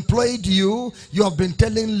people have employed you. You have been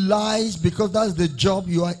telling lies because that's the job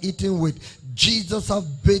you are eating with. Jesus has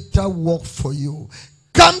better work for you.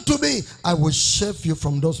 Come to me. I will save you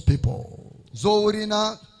from those people. Zo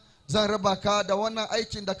wurina zan raba ka da wannan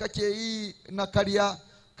aikin da kake yi na kariya.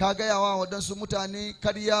 Ka gaya wa waɗansu mutane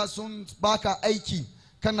kariya sun baka aiki.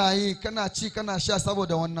 Kana yi, kana ci, kana sha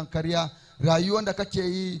saboda wannan kariya. Rayuwar da kake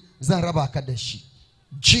yi zan raba ka da shi.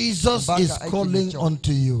 Jesus is calling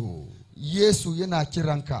unto you. Yesu yana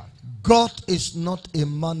kiranka. God is not a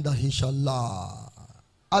man that he shall lie.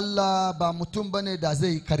 Allah ba mutum bane da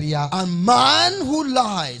zai kariya. A man who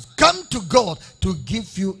lies come to God to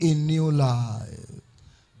give you a new life.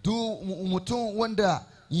 Du mutum wanda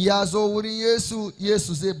ya zo wurin Yesu,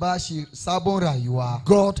 Yesu zai bashi sabon rayuwa.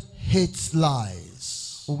 God hates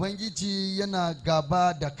lies. Ubangiji yana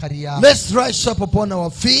gaba da kariya. Let's rise up upon our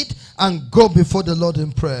feet and go before the Lord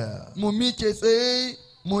in prayer. Mu mike tsaye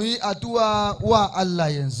mu yi addu'a wa Allah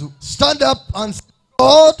yanzu. Stand up and say,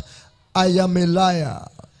 Lord, I am a liar.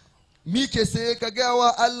 Mike sai ka gaya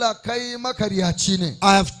wa Allah kai makaryaci ne.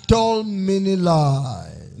 I have told many lies.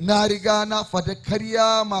 Na riga na fada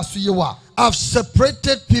kariya masu yawa. I've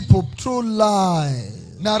separated people through lies.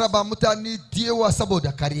 Na raba mutane da yawa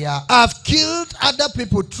saboda kariya. I've killed other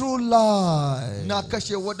people through lies. Na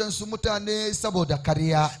kashe waɗansu mutane saboda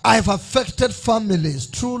kariya. I've affected families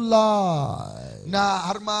through lies. Na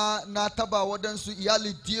har ma na taba waɗansu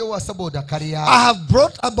iyali da yawa saboda kariya. I have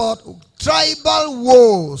brought about tribal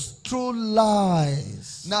wars through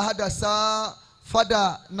lies. Na hadasa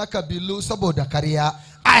fada na kabilu saboda kariya.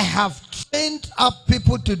 I have trained up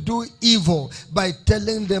people to do evil by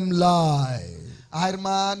telling them lies. Har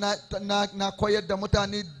ma na koyar da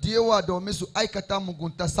mutane da yawa domin su aikata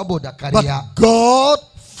mugunta saboda But kariya. God,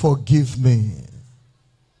 forgive me.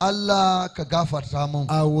 Allah ka gafarta mun.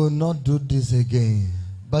 I will not do this again.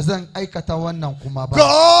 Ba zan aikata wannan kuma ba.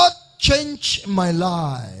 God, change my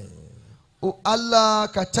life. O Allah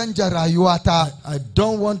ka canja rayuwata. I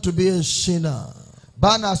don't want to be a sinner.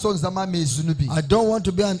 Ba na son zama mai zunubi. I don't want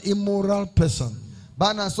to be an immoral person.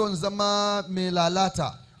 Ba na son zama mai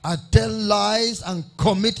lalata. I tell lies and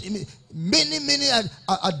commit many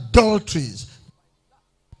adulteries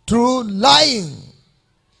through lying.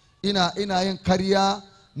 Ina yin kariya,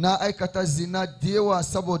 na aikata zina da yawa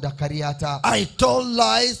saboda kariyata. I tell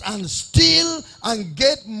lies and steal and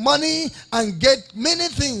get money and get many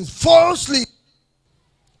things falsely.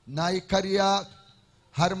 Na yi kariya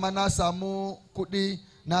har ma na samu kuɗi,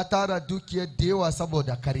 na tara dukiyar da yawa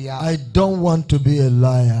saboda kariya. I don't want to be a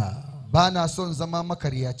liar. Ba na son zama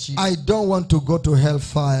makaryaci. I don't want to go to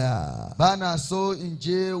hellfire. Ba na so in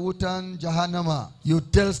je wutan jahannama. You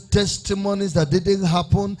tell testimonies that didn't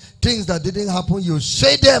happen, things that didn't happen, you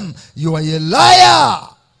say them. You are a liar.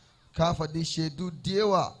 Ka faɗi shaidu da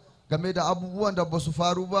yawa game da abubuwan da ba su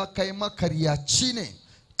faru ba, kai makaryaci ne.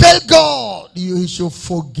 Tell God He should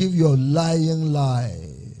forgive your lying lie.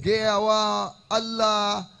 Gaya wa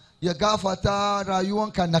Allah ya gafata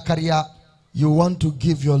rayuwanka na karya. You want to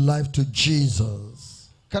give your life to Jesus.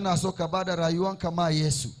 Kana so ka bada rayuwanka ma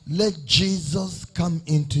Yesu. Let Jesus come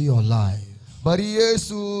into your life. Bari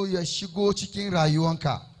Yesu ya shigo cikin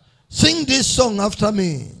rayuwanka. Sing this song after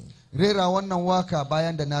me. Rera wannan waka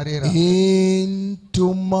bayan da na rera.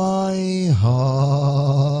 Into my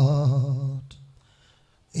heart,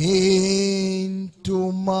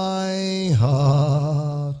 into my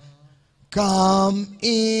heart, come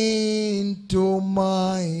into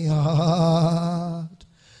my heart,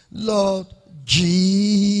 Lord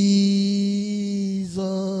Jesus,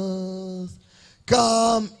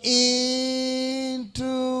 come in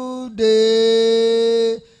today,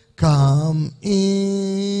 come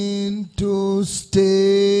in to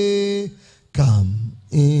stay, come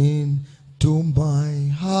into my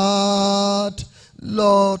heart,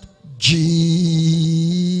 Lord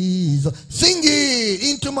Jesus. Sing it,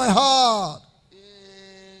 into my heart.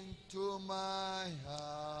 Into my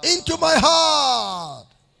heart. Into my heart.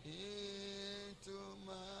 Into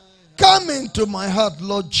my heart. Come into my heart,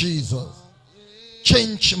 Lord Jesus.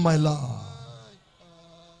 Change my life.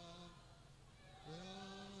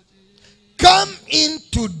 Come in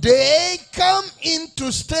today, come in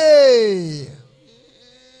to stay.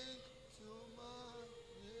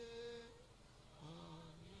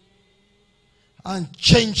 And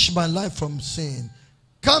change my life from sin.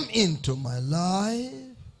 Come into my life,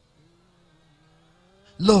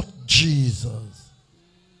 Lord Jesus.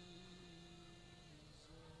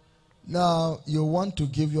 Now, you want to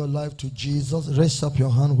give your life to Jesus, raise up your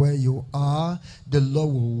hand where you are. The Lord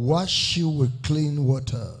will wash you with clean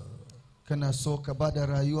water. kana so ka bada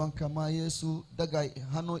rayuwanka ma Yesu daga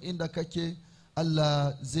hannu inda kake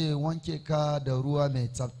Allah zai wanke ka da ruwa mai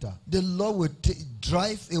tsafta. The Lord will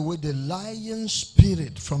drive away the lying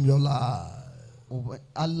spirit from your life.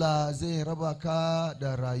 Allah zai raba ka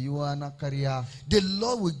da rayuwa na karya. The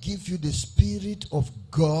Lord will give you the spirit of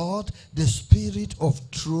God, the spirit of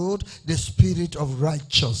truth, the spirit of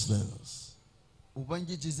righteousness.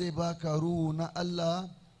 Ubangiji zai baka ruhu na Allah,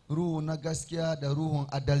 ruhu na gaskiya da ruhun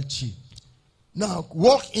adalci. Now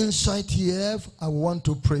walk inside here. I want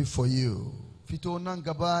to pray for you. Fito nan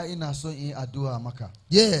gaba ina so in addu'a maka.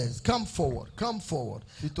 Yes, come forward, come forward.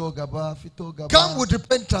 Fito gaba, fito gaba. Come with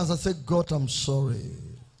repentance and say, God, I'm sorry.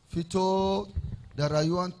 Fito da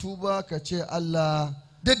rayuwan tuba ka ce Allah.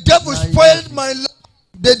 The devil spoiled my life.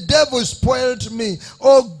 The devil spoiled me.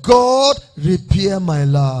 Oh God, repair my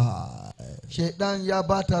life. Shaitan ya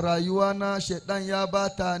bata rayuwana, shaitan ya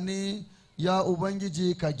bata ni. Ya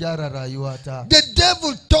Ubangiji ka gyara rayuwata. The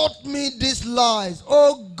devil taught me these lies.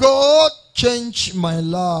 Oh God, change my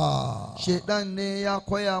life. Shaitan ne ya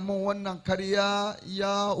koya min wannan karya.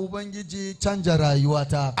 Ya Ubangiji canja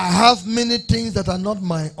rayuwata. I have many things that are not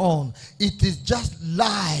my own. It is just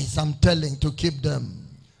lies I'm telling to keep them.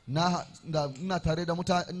 Na tare da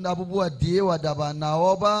abubuwa da yawa da ba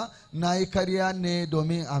nawa ba, na yi karya ne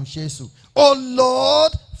domin amshe su. Oh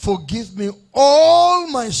Lord, forgive me all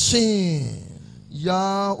my sin.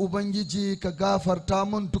 Ya Ubangiji ka gafarta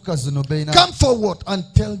mun duka zunubaina. Come forward and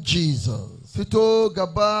tell Jesus. Fito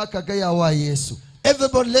gaba ka gaya wa Yesu.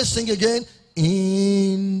 Everybody, let's sing again.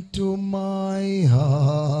 Into my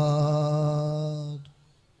heart.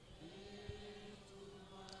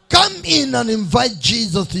 Come in and invite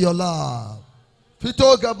Jesus to your life.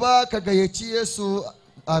 Fito gaba ka gayyaci Yesu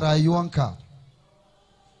a rayuwanka.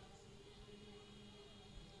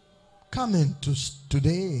 Come in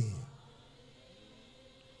today.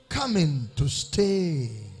 Come in to stay.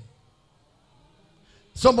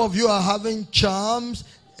 Some of you are having charms,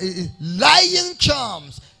 lying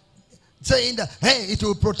charms, saying that, hey, it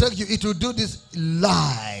will protect you, it will do this.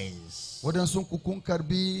 Lies. Wadansu kun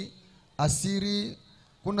karbi asiri,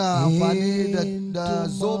 kuna amfani da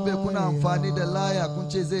zobe, kuna amfani da laya, kun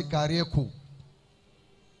ce zai kare ku.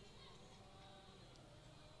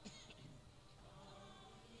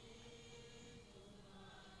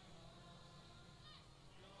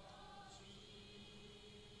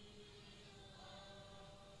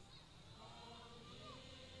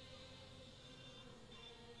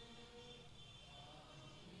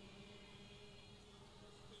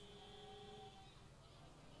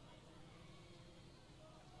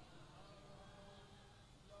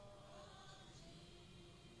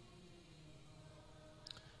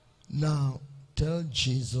 Now, tell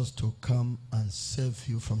Jesus to come and save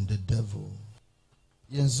you from the devil.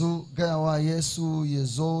 Yanzu gaya wa Yesu ya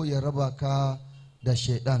zo ya raba ka da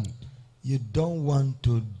shaitan. You don't want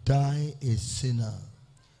to die a sinner.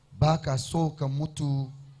 Baka so ka mutu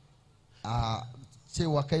a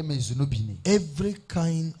cewa kai mai zunubi ne. Every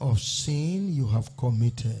kind of sin you have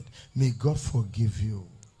committed, may God forgive you.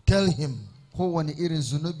 Tell him. Kowane irin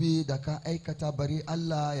zunubi da ka aikata bari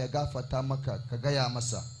Allah ya gafarta maka, ka gaya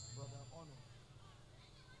masa.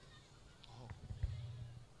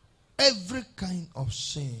 Every kind of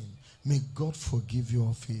sin, may God forgive you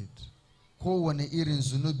of it. Kowane irin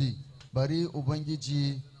zunubi bari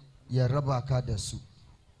Ubangiji ya raba ka da su.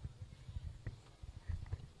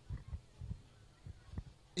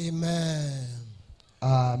 Amen.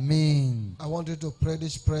 Amen. I want you to pray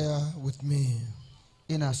this prayer with me.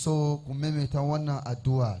 Ina so ku maimaita wannan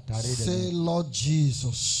addu'a tare da ni. Say, Lord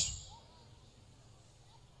Jesus.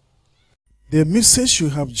 The message you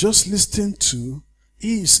have just listened to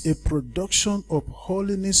is a production of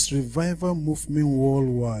Holiness Revival Movement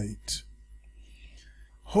Worldwide.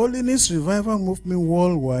 Holiness Revival Movement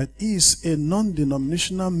Worldwide is a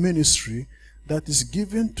non-denominational ministry that is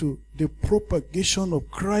given to the propagation of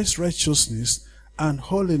Christ's righteousness and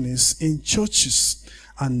holiness in churches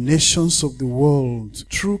and nations of the world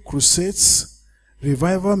through crusades,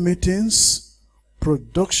 revival meetings,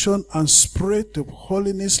 production and spread of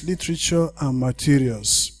holiness literature and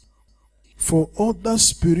materials. For other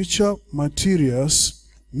spiritual materials,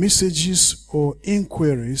 messages or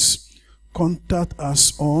inquiries, contact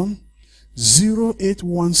us on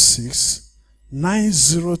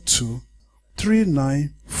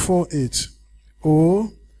 0816-902-3948 or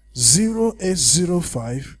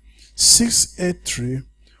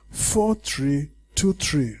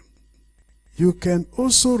 0805-683-4323. You can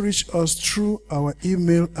also reach us through our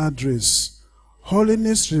email address,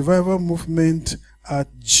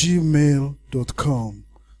 holinessrevivalmovement@gmail.com.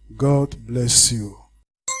 God bless you.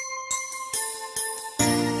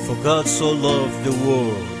 For God so loved the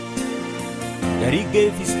world that he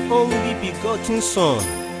gave his only begotten Son,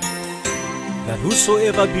 that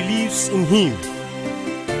whosoever believes in him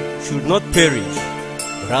should not perish,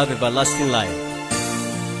 but have everlasting life.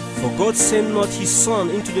 For God sent not his Son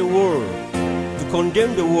into the world to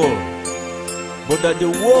condemn the world, but that the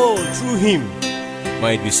world through him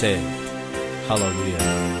might be saved. Hallelujah.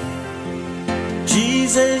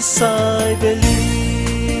 Jesus, I believe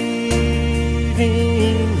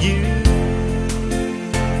in you.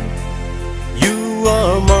 You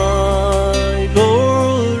are my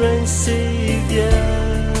Lord and Savior.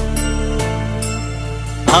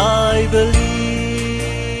 I believe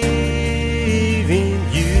in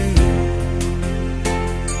you.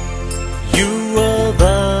 You are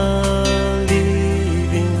the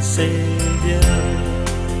living Savior.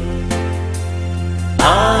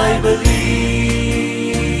 I believe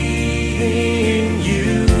in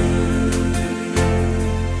you.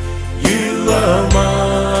 You are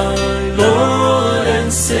my Lord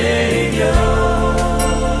and Savior.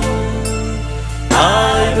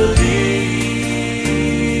 I believe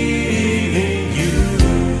in you.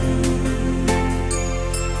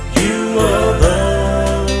 You are the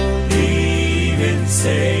living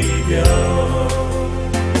Savior.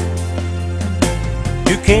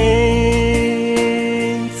 You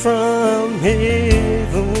came from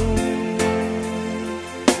heaven.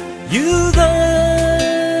 You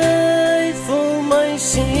died for my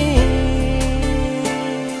sins.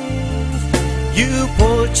 You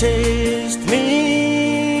purchased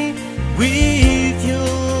me with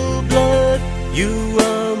your blood. You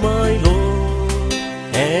are my Lord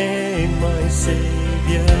and my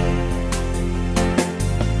Savior.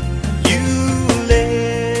 You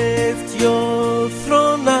left your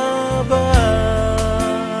throne above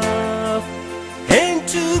and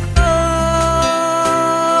took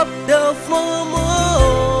up the form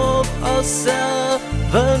of a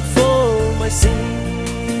servant for my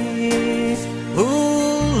sins. Oh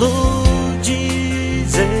Lord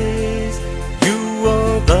Jesus, you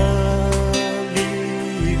are the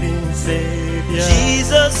living Savior.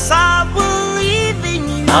 Jesus, I believe in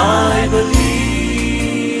you. I believe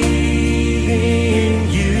in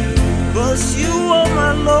you. 'Cause you are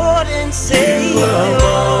my Lord and Savior. You are my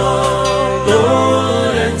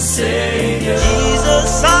Lord and Savior.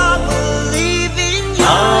 Jesus, I believe in you. I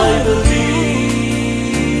believe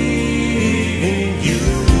in you.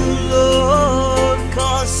 Lord,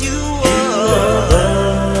 'cause you are the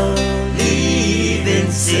living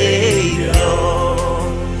Savior.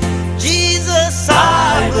 Jesus, I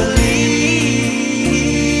believe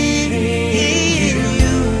in you,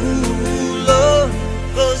 Lord,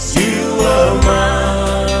 'cause you are my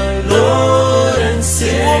Lord and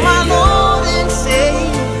Savior. are my Lord and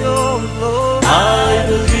Savior, Lord. I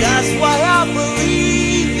believe. That's why I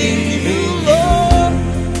believe in you, Lord.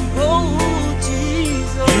 Oh,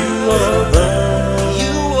 Jesus, You are the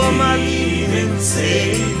you are my living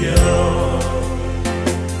Savior.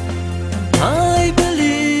 I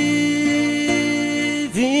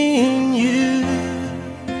believe in you.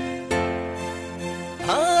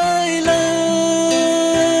 I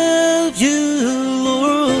love you,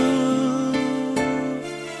 Lord.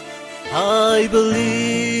 I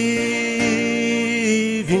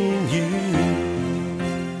believe in you.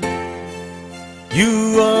 You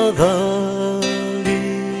are the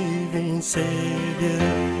living Savior.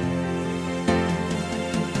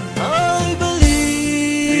 I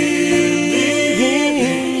believe in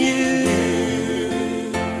you.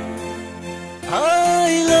 I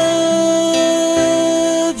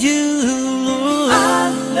love you, Lord. I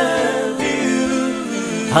love you.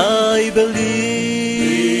 I believe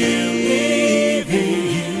in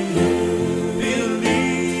you.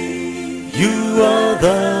 You are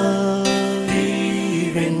the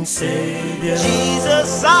living Savior.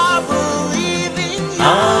 Jesus, I believe in you. I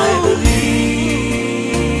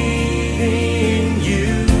believe in you.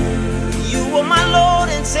 You are my Lord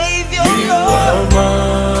and Savior, You are Lord. my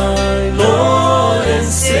Lord and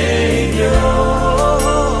Savior.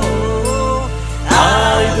 I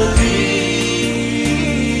believe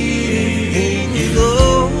in you.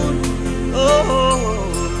 Lord. Oh,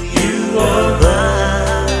 You are the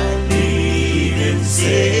living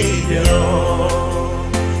Savior.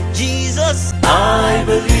 Jesus, I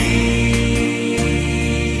believe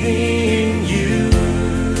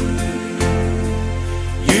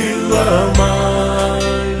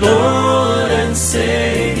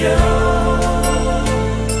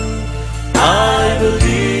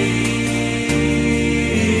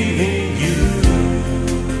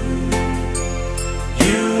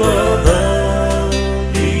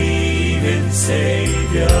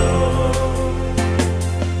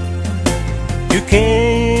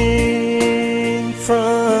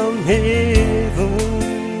heaven.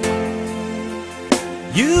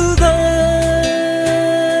 You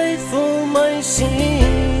died for my sins.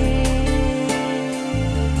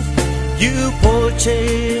 You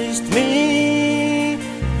purchased me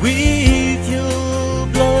with your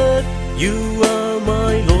blood. You are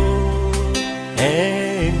my Lord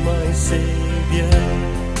and my Savior.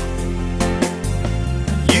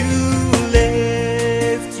 You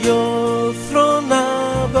left your throne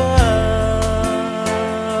above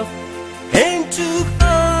and took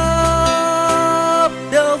up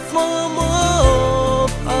the form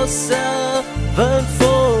of a servant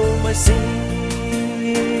for my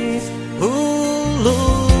sins. Oh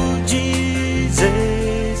Lord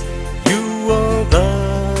Jesus, you are the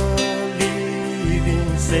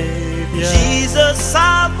living Savior. Jesus, I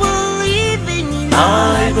believe in you.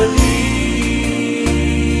 I believe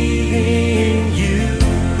in you.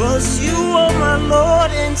 'Cause you are my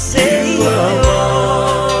Lord and Savior. You are my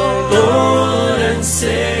Lord and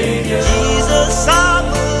Savior. Jesus, I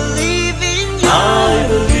believe in you. I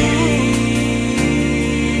believe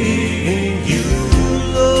in you.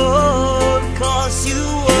 Lord, 'cause you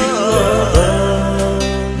are the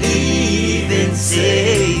living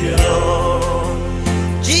Savior.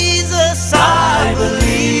 Jesus, I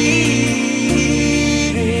believe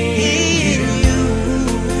in you,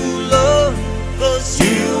 Lord, 'cause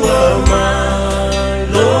you are my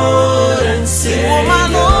Lord and Savior. my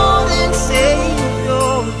Lord and Savior,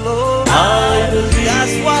 Lord. I believe.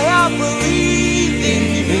 That's why I believe in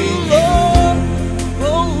you, Lord.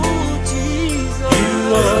 Oh, Jesus, You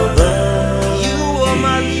are you are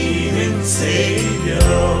my living Savior.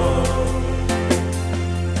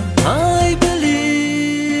 I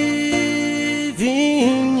believe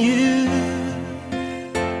in you.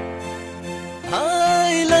 I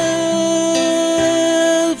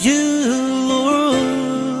love you, Lord.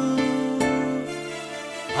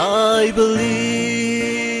 I believe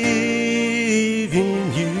in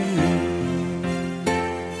you.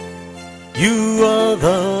 You are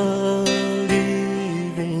the